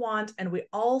as they want. And we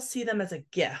all see them as a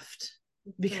gift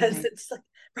because it's like,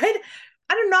 right?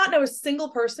 I do not know a single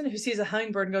person who sees a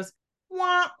hummingbird and goes,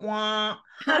 wah, wah,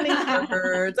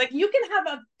 hummingbirds. Like you can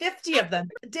have 50 of them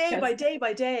day by day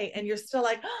by day, and you're still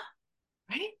like, oh,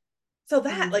 right? So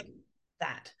that, like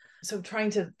that. So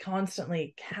trying to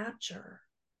constantly capture,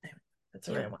 that's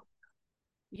a real one.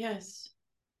 Yes.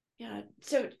 Yeah.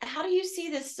 So how do you see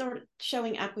this sort of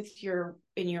showing up with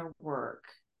in your work?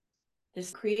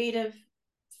 This creative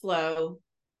flow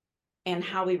and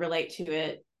how we relate to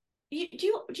it. Do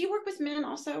you work with men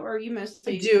also, or are you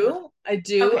mostly? I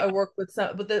do. Okay. I work with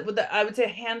some, with the I would say a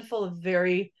handful of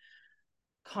very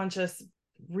conscious,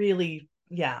 really,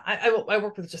 yeah. I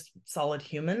work with just solid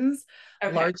humans,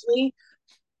 largely.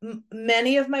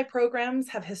 Many of my programs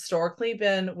have historically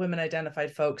been women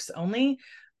identified folks only,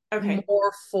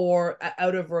 more for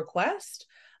out of request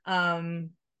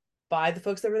by the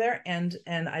folks that were there, and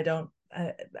I don't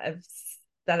I've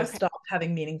that has stopped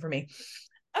having meaning for me.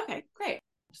 Okay, great.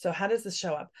 So how does this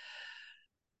show up?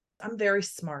 I'm very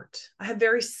smart. I have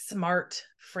very smart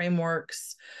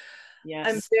frameworks. Yes.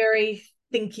 I'm very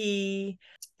thinky.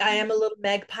 I am a little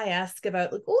magpie-esque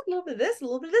about like, oh, a little bit of this, a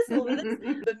little bit of this, a little bit of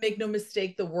this. But make no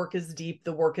mistake, the work is deep.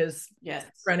 The work is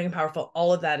grounding and powerful.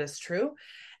 All of that is true.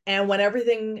 And when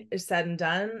everything is said and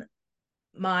done,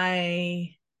 my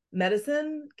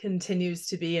medicine continues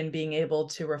to be in being able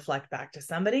to reflect back to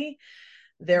somebody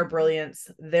their brilliance,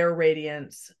 their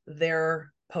radiance,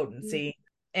 their potency,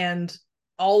 and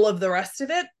all of the rest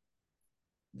of it.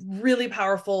 Really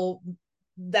powerful.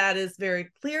 That is very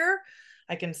clear.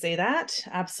 I can say that,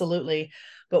 absolutely.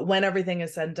 But when everything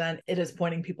is said and done, it is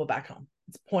pointing people back home.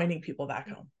 It's pointing people back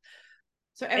home.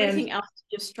 So everything else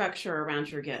gives structure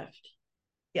around your gift.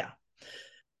 Yeah.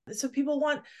 So people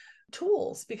want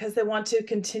tools because they want to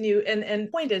continue.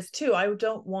 And point is too,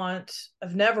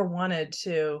 I've never wanted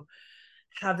to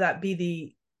have that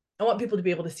be I want people to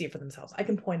be able to see it for themselves. I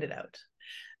can point it out.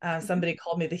 Somebody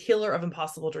called me the healer of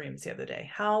impossible dreams the other day.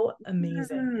 How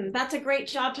amazing. That's a great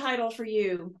job title for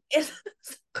you. It's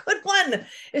a good one.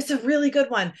 It's a really good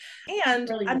one. And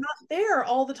I'm not there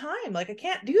all the time. Like I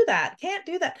can't do that.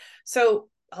 So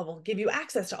I will give you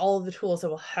access to all of the tools that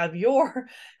will have your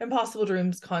impossible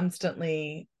dreams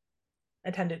constantly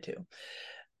attended to.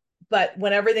 But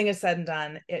when everything is said and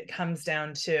done, it comes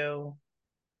down to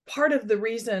part of the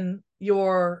reason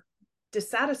you're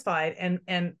dissatisfied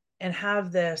and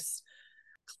have this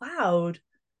cloud,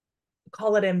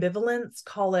 call it ambivalence,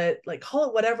 call it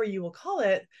whatever you will call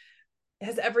it,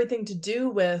 has everything to do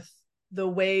with the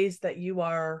ways that you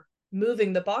are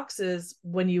moving the boxes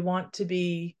when you want to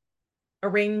be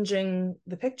arranging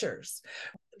the pictures.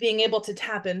 Being able to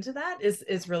tap into that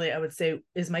is really, I would say,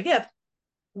 is my gift,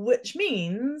 which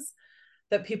means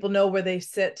that people know where they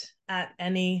sit at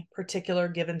any particular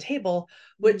given table,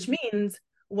 which means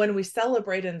when we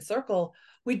celebrate in circle,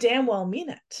 we damn well mean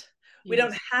it. Yes. We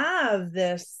don't have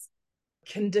this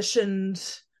conditioned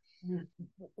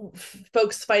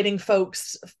folks fighting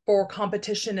folks for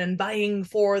competition and vying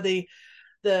for the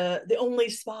only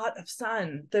spot of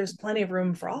sun. There's plenty of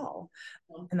room for all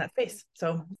in that space.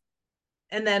 So,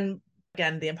 and then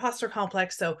again, the imposter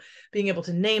complex. So being able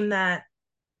to name that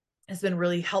has been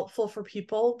really helpful for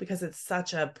people because it's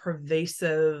such a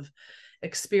pervasive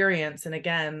experience. And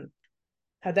again,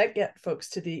 how that get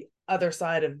folks to the other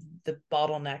side of the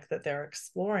bottleneck that they're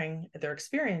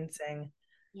experiencing,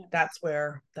 that's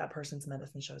where that person's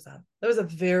medicine shows up. That was a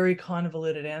very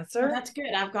convoluted answer. Oh, that's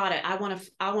good. I've got it. I want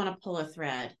to pull a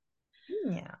thread.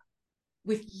 Yeah.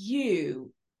 With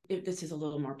you, if this is a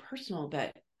little more personal,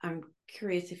 but I'm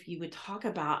curious if you would talk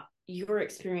about your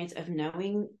experience of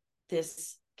knowing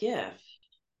this gift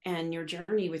and your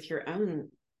journey with your own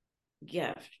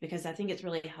gift, because I think it's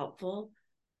really helpful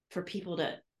for people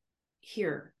to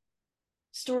hear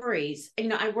stories. You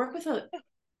know, I work with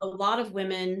a lot of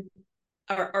women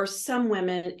or some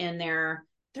women in they're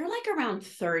like around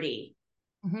 30,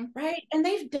 right? And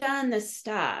they've done this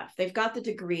stuff. They've got the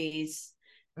degrees.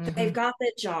 They've got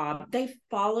the job, they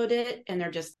followed it, and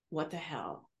they're just, what the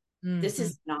hell? This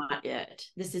is not it.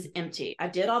 This is empty. I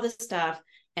did all this stuff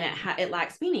and it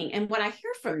lacks meaning. And what I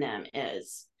hear from them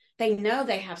is they know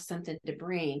they have something to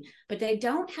bring, but they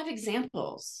don't have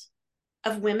examples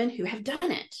of women who have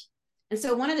done it. And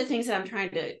so one of the things that I'm trying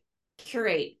to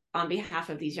curate on behalf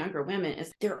of these younger women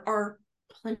is there are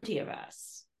plenty of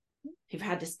us who've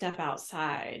had to step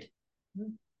outside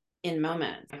in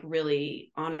moments, like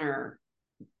really honor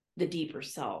the deeper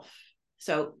self.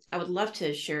 So I would love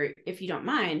to share, if you don't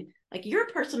mind, like your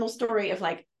personal story of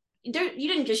like, you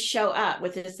didn't just show up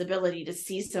with this ability to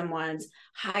see someone's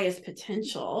highest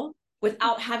potential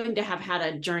without having to have had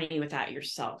a journey with that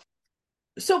yourself.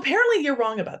 So apparently you're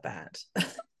wrong about that.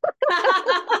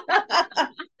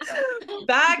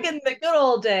 Back in the good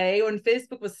old day when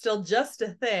Facebook was still just a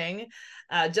thing,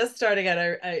 just starting out,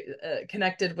 I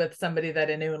connected with somebody that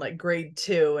I knew in like grade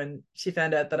 2, and she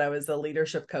found out that I was a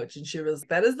leadership coach, and she was,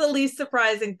 that is the least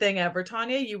surprising thing ever,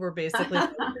 Tanya. You were basically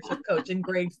a leadership coach in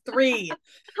grade 3.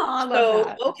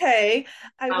 So okay,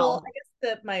 I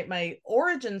guess that my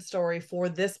origin story for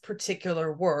this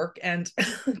particular work and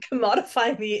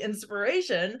commodifying the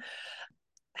inspiration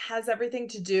has everything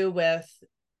to do with,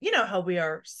 how we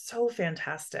are so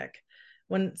fantastic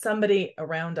when somebody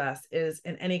around us is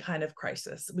in any kind of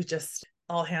crisis. We just,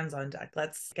 all hands on deck.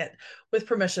 Let's get to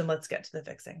the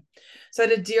fixing. So I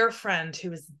had a dear friend who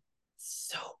was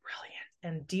so brilliant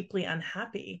and deeply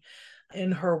unhappy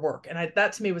in her work. And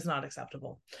that to me was not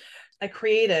acceptable. I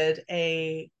created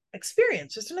an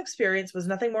experience, was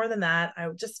nothing more than that. I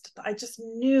just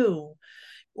knew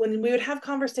when we would have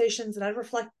conversations and I'd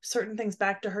reflect certain things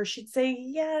back to her, she'd say,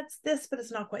 yeah, it's this, but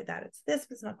it's not quite that. It's this,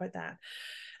 but it's not quite that.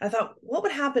 I thought, what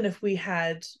would happen if we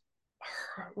created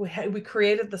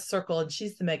the circle, and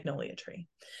she's the magnolia tree,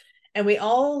 and we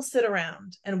all sit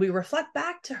around and we reflect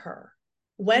back to her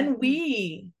when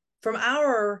we, from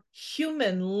our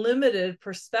human limited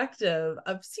perspective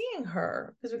of seeing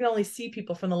her, because we can only see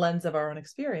people from the lens of our own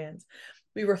experience,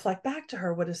 we reflect back to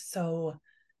her what is so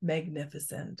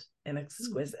magnificent and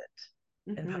exquisite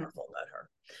and powerful about her.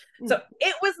 So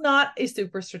it was not a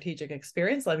super strategic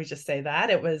experience. Let me just say that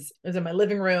it was in my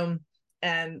living room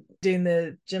and doing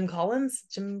the Jim Collins,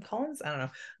 I don't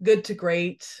know, good to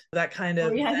great, that kind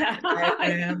of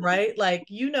diagram, right? Like,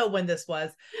 when this was.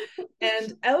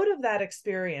 And out of that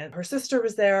experience, her sister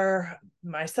was there,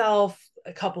 myself,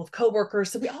 a couple of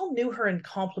coworkers. So we all knew her in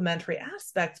complementary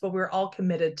aspects, but we were all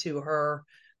committed to her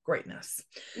greatness.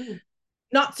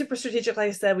 Not super strategic, like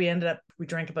I said. We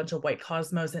drank a bunch of White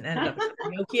Cosmos and ended up at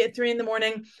karaoke at 3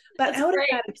 a.m. But out of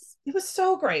that, it was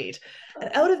so great.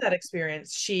 And out of that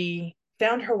experience, she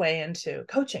found her way into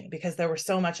coaching, because there was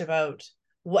so much about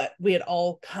what we had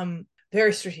all come,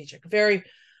 very strategic, very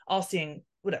all seeing,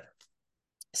 whatever.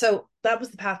 So that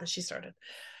was the path that she started.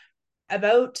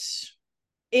 About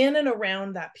in and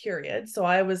around that period. So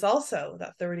I was also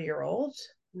that 30-year-old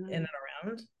in and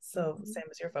around. So same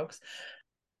as your folks.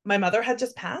 My mother had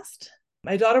just passed.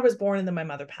 My daughter was born and then my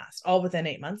mother passed, all within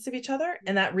 8 months of each other.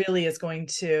 And that really is going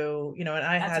to, and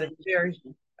I had it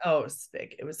was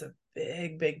big. It was a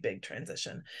big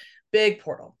transition, big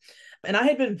portal. And I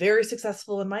had been very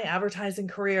successful in my advertising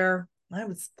career. I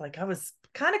was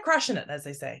kind of crushing it, as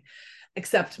they say,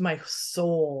 except my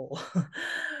soul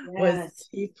was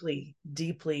deeply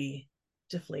deflated.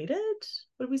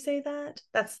 Would we say that?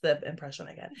 That's the impression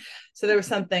I get. So there was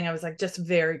something, I was like, just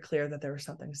very clear that there was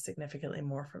something significantly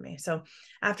more for me. So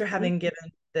after having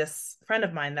given this friend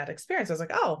of mine that experience, I was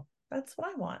like, oh, that's what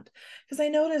I want. Because I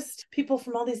noticed people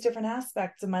from all these different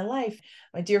aspects of my life.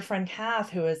 My dear friend Kath,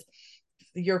 who is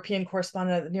the European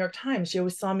correspondent at the New York Times, she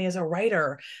always saw me as a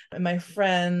writer. And my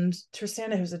friend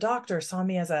Tristana, who's a doctor, saw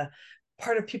me as a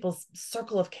part of people's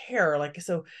circle of care, like,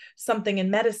 so something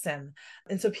in medicine.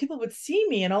 And so people would see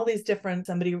me in all these different,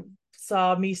 somebody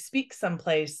saw me speak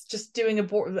someplace, just doing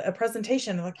a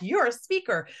presentation, like, you're a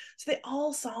speaker. So they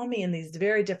all saw me in these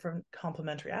very different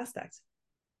complementary aspects.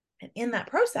 And in that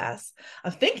process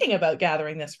of thinking about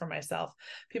gathering this for myself,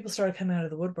 people started coming out of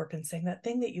the woodwork and saying, that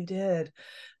thing that you did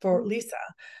for Lisa,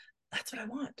 that's what I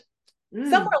want.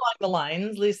 Somewhere along the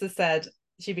lines, Lisa said,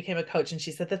 she became a coach, and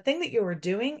she said, the thing that you were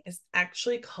doing is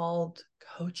actually called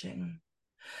coaching.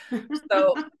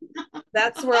 So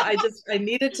that's where I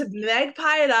needed to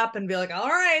magpie it up and be like, all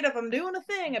right, if I'm doing a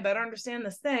thing, I better understand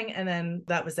this thing. And then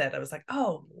that was it. I was like,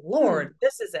 oh Lord,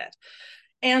 this is it.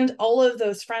 And all of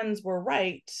those friends were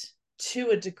right to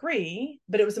a degree,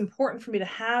 but it was important for me to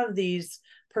have these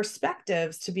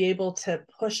perspectives to be able to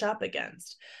push up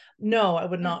against. No, I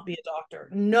would not be a doctor.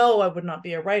 No, I would not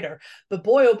be a writer. But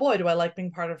boy, oh boy, do I like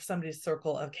being part of somebody's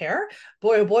circle of care.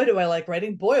 Boy, oh boy, do I like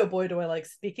writing. Boy, oh boy, do I like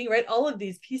speaking, right? All of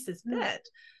these pieces fit.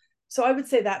 So I would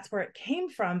say that's where it came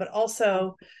from. But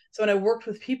also, so when I worked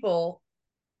with people,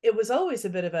 it was always a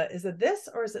bit of a, is it this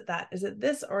or is it that? Is it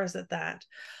this or is it that?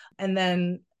 And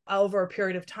then over a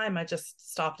period of time, I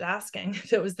just stopped asking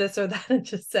if it was this or that and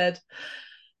just said,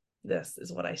 this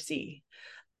is what I see.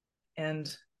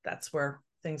 And that's where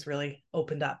things really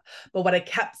opened up. But what I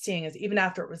kept seeing is even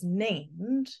after it was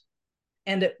named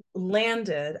and it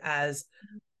landed as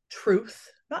truth,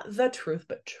 not the truth,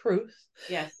 but truth.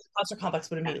 Yes. The imposter complex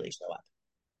would immediately show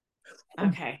up.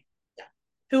 Okay. Yeah.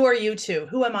 Who are you to?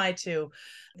 Who am I to?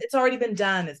 It's already been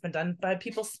done. It's been done by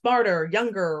people smarter,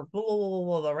 younger, blah, blah, blah,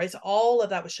 blah, blah, right? So all of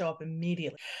that would show up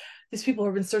immediately. These people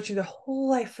have been searching their whole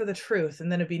life for the truth,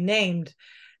 and then it'd be named,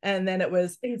 and then it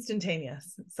was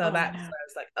instantaneous. So that's where I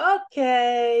was like,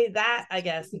 okay, that I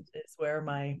guess is where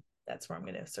that's where I'm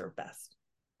going to serve best.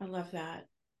 I love that.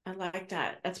 I like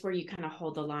that. That's where you kind of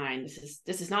hold the line.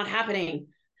 This is not happening.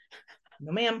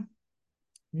 No, ma'am.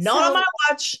 Not on my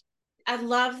watch. I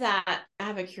love that. I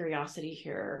have a curiosity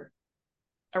here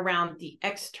around the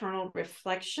external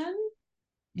reflection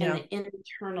and the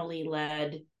internally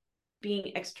led,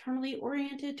 being externally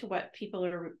oriented to what people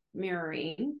are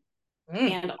mirroring,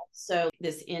 and also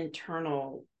this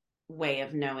internal way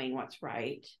of knowing what's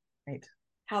right. Right.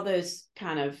 How those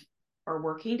kind of are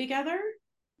working together.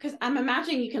 Because I'm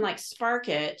imagining you can like spark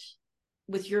it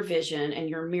with your vision and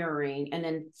your mirroring, and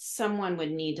then someone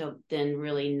would need to then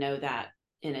really know that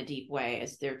in a deep way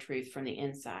as their truth from the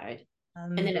inside.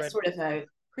 And then it's sort of a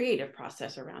creative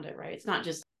process around it, right? It's not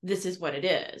just, this is what it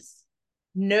is.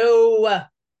 No.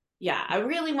 Yeah, I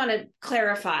really want to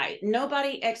clarify.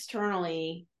 Nobody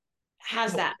externally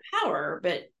has that power,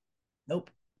 but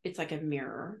it's like a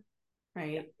mirror,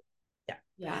 right?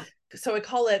 Yeah. So I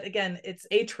call it, again, it's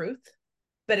a truth,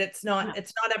 but it's not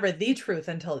ever the truth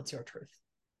until it's your truth.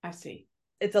 I see.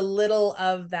 It's a little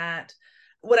of that.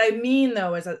 What I mean,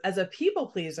 though, is as a people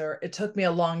pleaser, it took me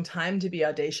a long time to be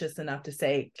audacious enough to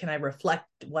say, can I reflect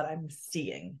what I'm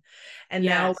seeing? And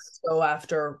now let's go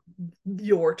after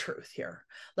your truth here.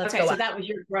 Let's go. So that was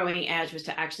your growing edge, was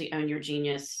to actually own your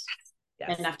genius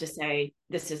enough to say,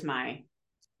 this is my,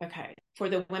 okay. For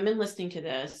the women listening to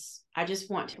this, I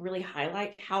just want to really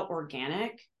highlight how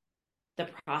organic the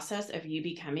process of you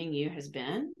becoming you has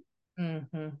been.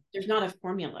 Mm-hmm. There's not a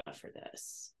formula for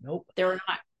this. Nope. There are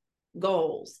not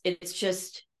goals. It's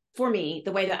just, for me,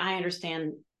 the way that I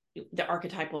understand the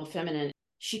archetypal feminine,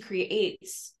 she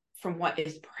creates from what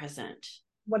is present.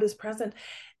 What is present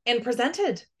and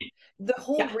presented. The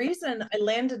whole reason I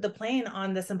landed the plane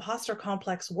on this imposter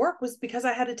complex work was because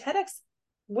I had a TEDx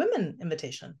women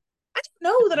invitation. I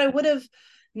don't know that I would have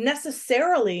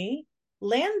necessarily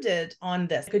landed on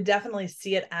this. I could definitely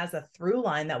see it as a through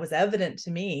line that was evident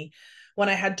to me when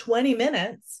I had 20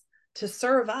 minutes to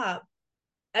serve up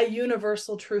a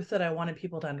universal truth that I wanted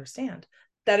people to understand.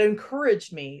 That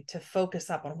encouraged me to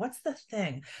focus up on what's the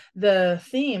thing. The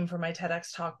theme for my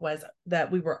TEDx talk was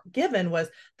that we were given was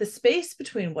the space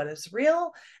between what is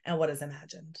real and what is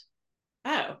imagined.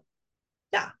 Oh.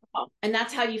 Yeah. Oh, and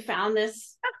that's how you found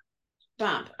this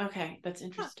bump. Okay, that's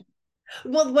interesting.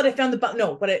 Well, what I found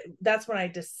that's when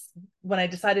I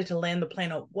decided to land the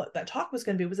plane on what that talk was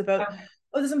going to be, was about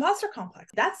this imposter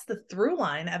complex. That's the through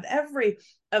line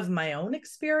of my own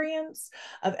experience,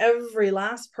 of every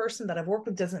last person that I've worked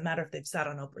with. Doesn't matter if they've sat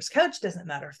on Oprah's couch, doesn't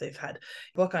matter if they've had a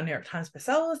book on New York Times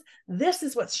bestsellers. This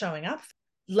is what's showing up.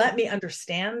 Let me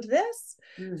understand this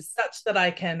such that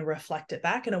I can reflect it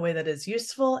back in a way that is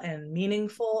useful and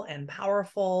meaningful and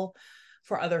powerful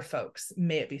for other folks.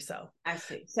 May it be so. I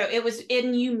see. So it was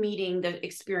in you meeting the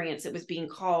experience, it was being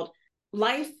called,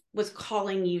 life was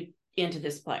calling you into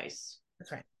this place.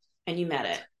 That's right. And you met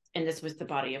it. And this was the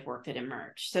body of work that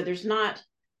emerged. So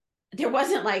there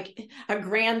wasn't like a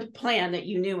grand plan that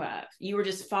you knew of. You were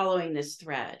just following this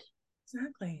thread.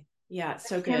 Exactly. Yeah, it's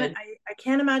so good. I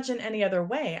can't imagine any other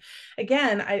way.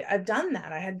 Again, I've done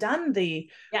that. I had done the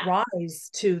rise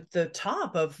to the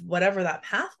top of whatever that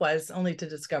path was, only to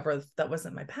discover that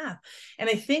wasn't my path. And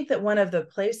I think that one of the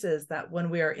places that when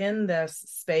we are in this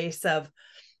space of,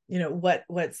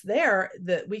 what's there,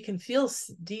 that we can feel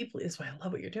deeply, is why I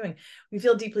love what you're doing. We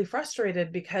feel deeply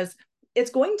frustrated because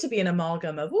it's going to be an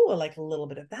amalgam of, like a little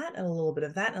bit of that and a little bit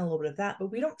of that and a little bit of that,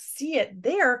 but we don't see it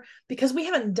there because we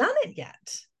haven't done it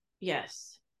yet.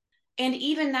 Yes. And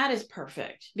even that is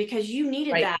perfect because you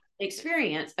needed that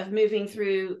experience of moving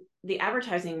through the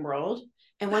advertising world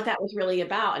and what that was really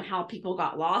about and how people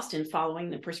got lost in following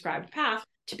the prescribed path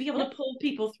to be able to pull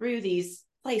people through these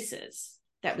places.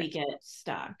 that we get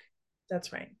stuck.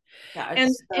 That's right. Yeah.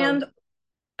 And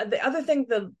the other thing,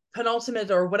 the penultimate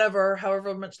or whatever,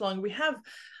 however much longer we have,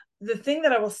 the thing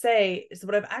that I will say is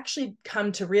what I've actually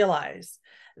come to realize,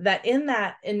 that in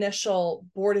that initial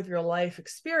board of your life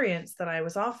experience that I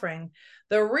was offering,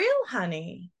 the real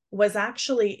honey was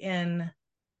actually in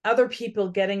other people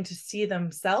getting to see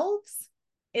themselves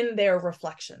in their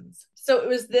reflections. So it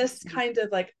was this kind of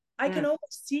like, I can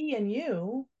almost see in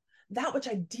you that which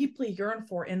I deeply yearn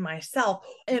for in myself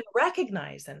and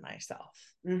recognize in myself.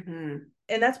 Mm-hmm.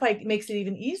 And that's why it makes it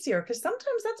even easier, because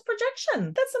sometimes that's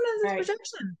projection. That's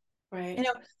projection. Right. You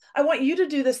know, I want you to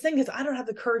do this thing because I don't have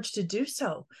the courage to do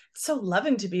so. It's so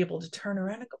loving to be able to turn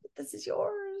around and go, but this is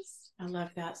yours. I love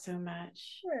that so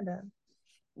much. Miranda.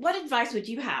 What advice would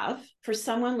you have for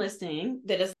someone listening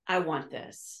that is, I want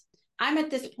this? I'm at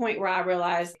this point where I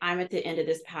realize I'm at the end of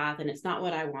this path and it's not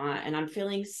what I want and I'm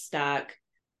feeling stuck.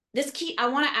 I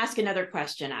want to ask another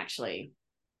question, actually,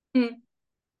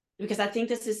 because I think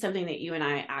this is something that you and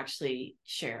I actually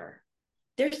share.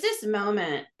 There's this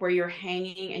moment where you're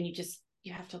hanging and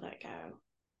you have to let go.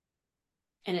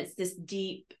 And it's this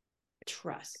deep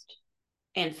trust.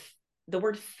 And the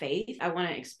word faith, I want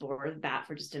to explore that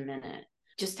for just a minute.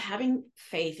 Just having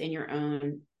faith in your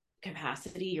own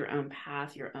capacity, your own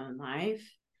path, your own life.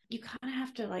 You kind of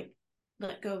have to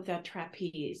let go of that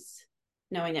trapeze,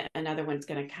 knowing that another one's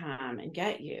going to come and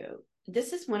get you.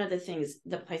 This is one of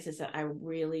the places that I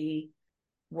really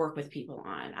work with people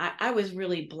on. I was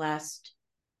really blessed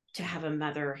to have a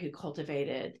mother who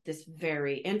cultivated this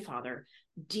and father,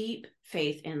 deep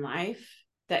faith in life,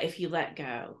 that if you let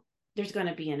go, there's going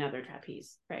to be another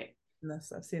trapeze, right?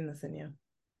 I've seen this in you.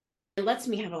 It lets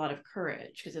me have a lot of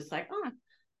courage, because it's like,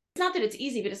 it's not that it's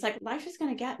easy, but it's like, life is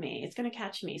going to get me. It's going to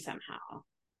catch me somehow.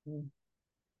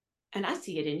 And I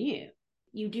see it in you.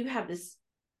 You do have this,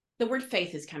 the word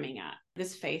faith is coming up,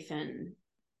 this faith in,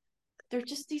 there's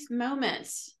just these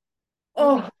moments.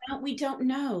 We don't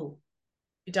know.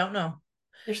 You don't know.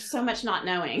 There's so much not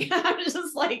knowing. I'm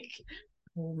just like,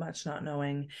 so much not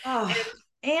knowing. Oh.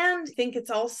 And I think it's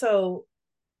also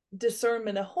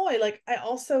discernment ahoy. Like, I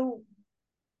also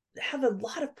have a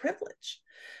lot of privilege.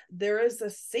 There is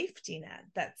a safety net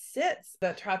that sits,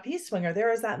 the trapeze swinger.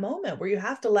 There is that moment where you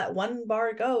have to let one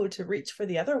bar go to reach for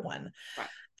the other one. Right.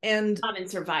 And not in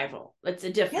survival. It's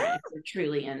a different, if you're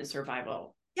truly in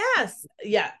survival. Yes.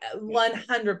 Yeah.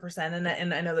 100%.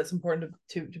 And I know that's important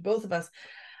to both of us,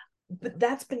 but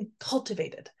that's been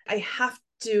cultivated. I have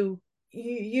to,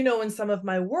 in some of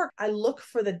my work, I look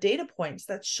for the data points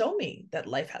that show me that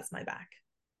life has my back.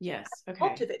 Yes. Okay.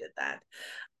 Cultivated that.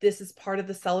 This is part of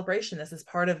the celebration. This is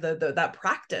part of that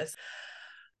practice.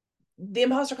 The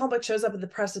imposter complex shows up at the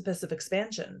precipice of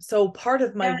expansion. So part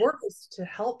of my work is to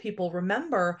help people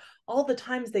remember all the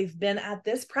times they've been at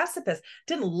this precipice.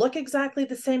 Didn't look exactly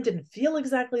the same, didn't feel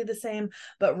exactly the same,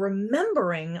 but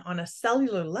remembering on a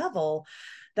cellular level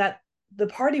that the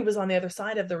party was on the other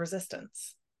side of the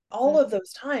resistance. All of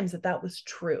those times that was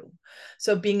true.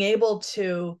 So being able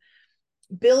to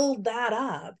build that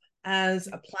up as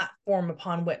a platform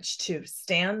upon which to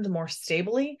stand more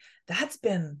stably, that's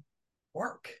been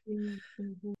work.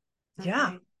 Mm-hmm. Yeah.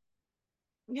 Okay.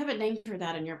 We have a name for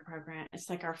that in your program. It's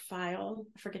like our file.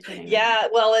 I forget the name. Yeah,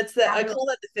 well, I call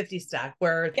it the 50 stack,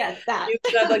 where that.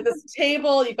 You've got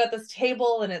this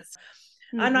table, and it's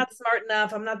I'm not smart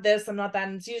enough, I'm not this, I'm not that.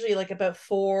 And it's usually like about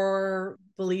 4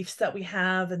 beliefs that we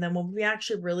have. And then when we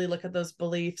actually really look at those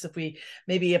beliefs, if we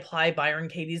maybe apply Byron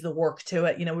Katie's The Work to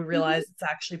it, we realize it's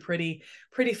actually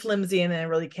pretty flimsy and it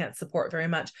really can't support very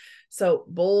much. So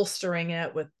bolstering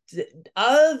it with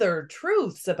other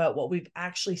truths about what we've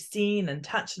actually seen and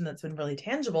touched, and that's been really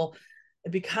tangible,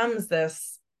 it becomes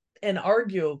this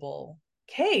inarguable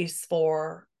case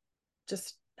for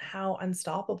just how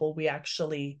unstoppable we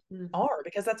actually are,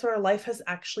 because that's what our life has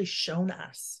actually shown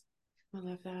us. I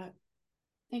love that.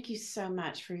 Thank you so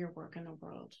much for your work in the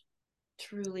world.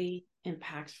 Truly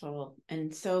impactful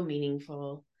and so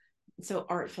meaningful, so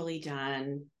artfully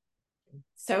done,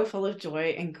 so full of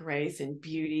joy and grace and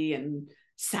beauty and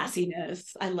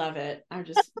sassiness. I love it. I'm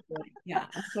just,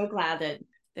 I'm so glad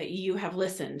that you have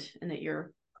listened and that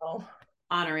you're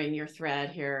honoring your thread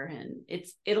here, and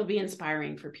it'll be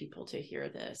inspiring for people to hear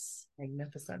this.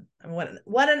 Magnificent. And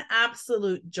what an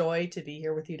absolute joy to be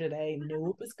here with you today. Knew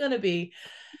it was going to be,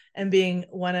 and being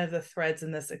one of the threads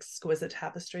in this exquisite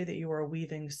tapestry that you are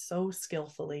weaving so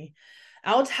skillfully.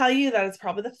 I'll tell you that it's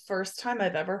probably the first time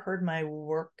I've ever heard my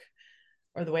work,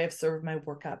 or the way I've served my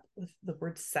work up, with the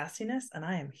word sassiness, and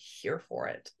I am here for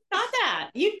it. Got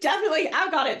that.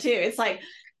 I've got it too. It's like,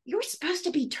 you're supposed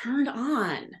to be turned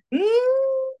on.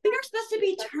 You're supposed to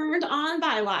be turned on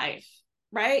by life.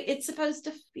 right? It's supposed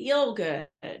to feel good.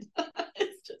 It's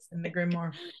just couldn't agree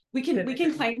more. We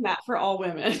can claim that for all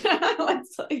women.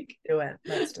 Let's like do it.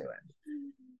 Let's do it.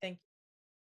 Thank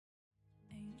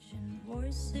you. Ancient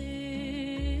voices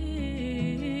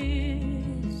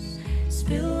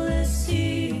spill the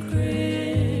secrets.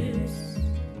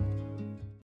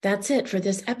 That's it for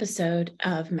this episode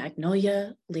of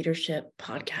Magnolia Leadership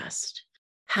Podcast.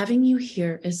 Having you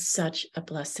here is such a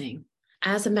blessing.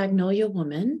 As a Magnolia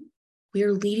woman, we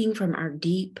are leading from our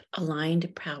deep,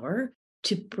 aligned power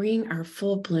to bring our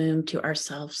full bloom to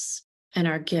ourselves and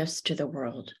our gifts to the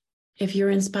world. If you're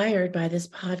inspired by this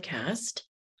podcast,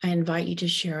 I invite you to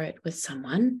share it with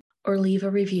someone or leave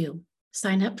a review.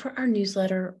 Sign up for our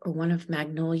newsletter or one of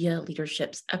Magnolia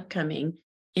Leadership's upcoming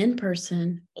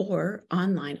in-person or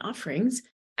online offerings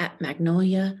at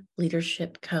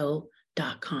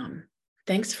magnolialeadershipco.com.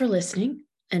 Thanks for listening.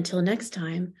 Until next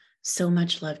time, so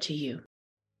much love to you.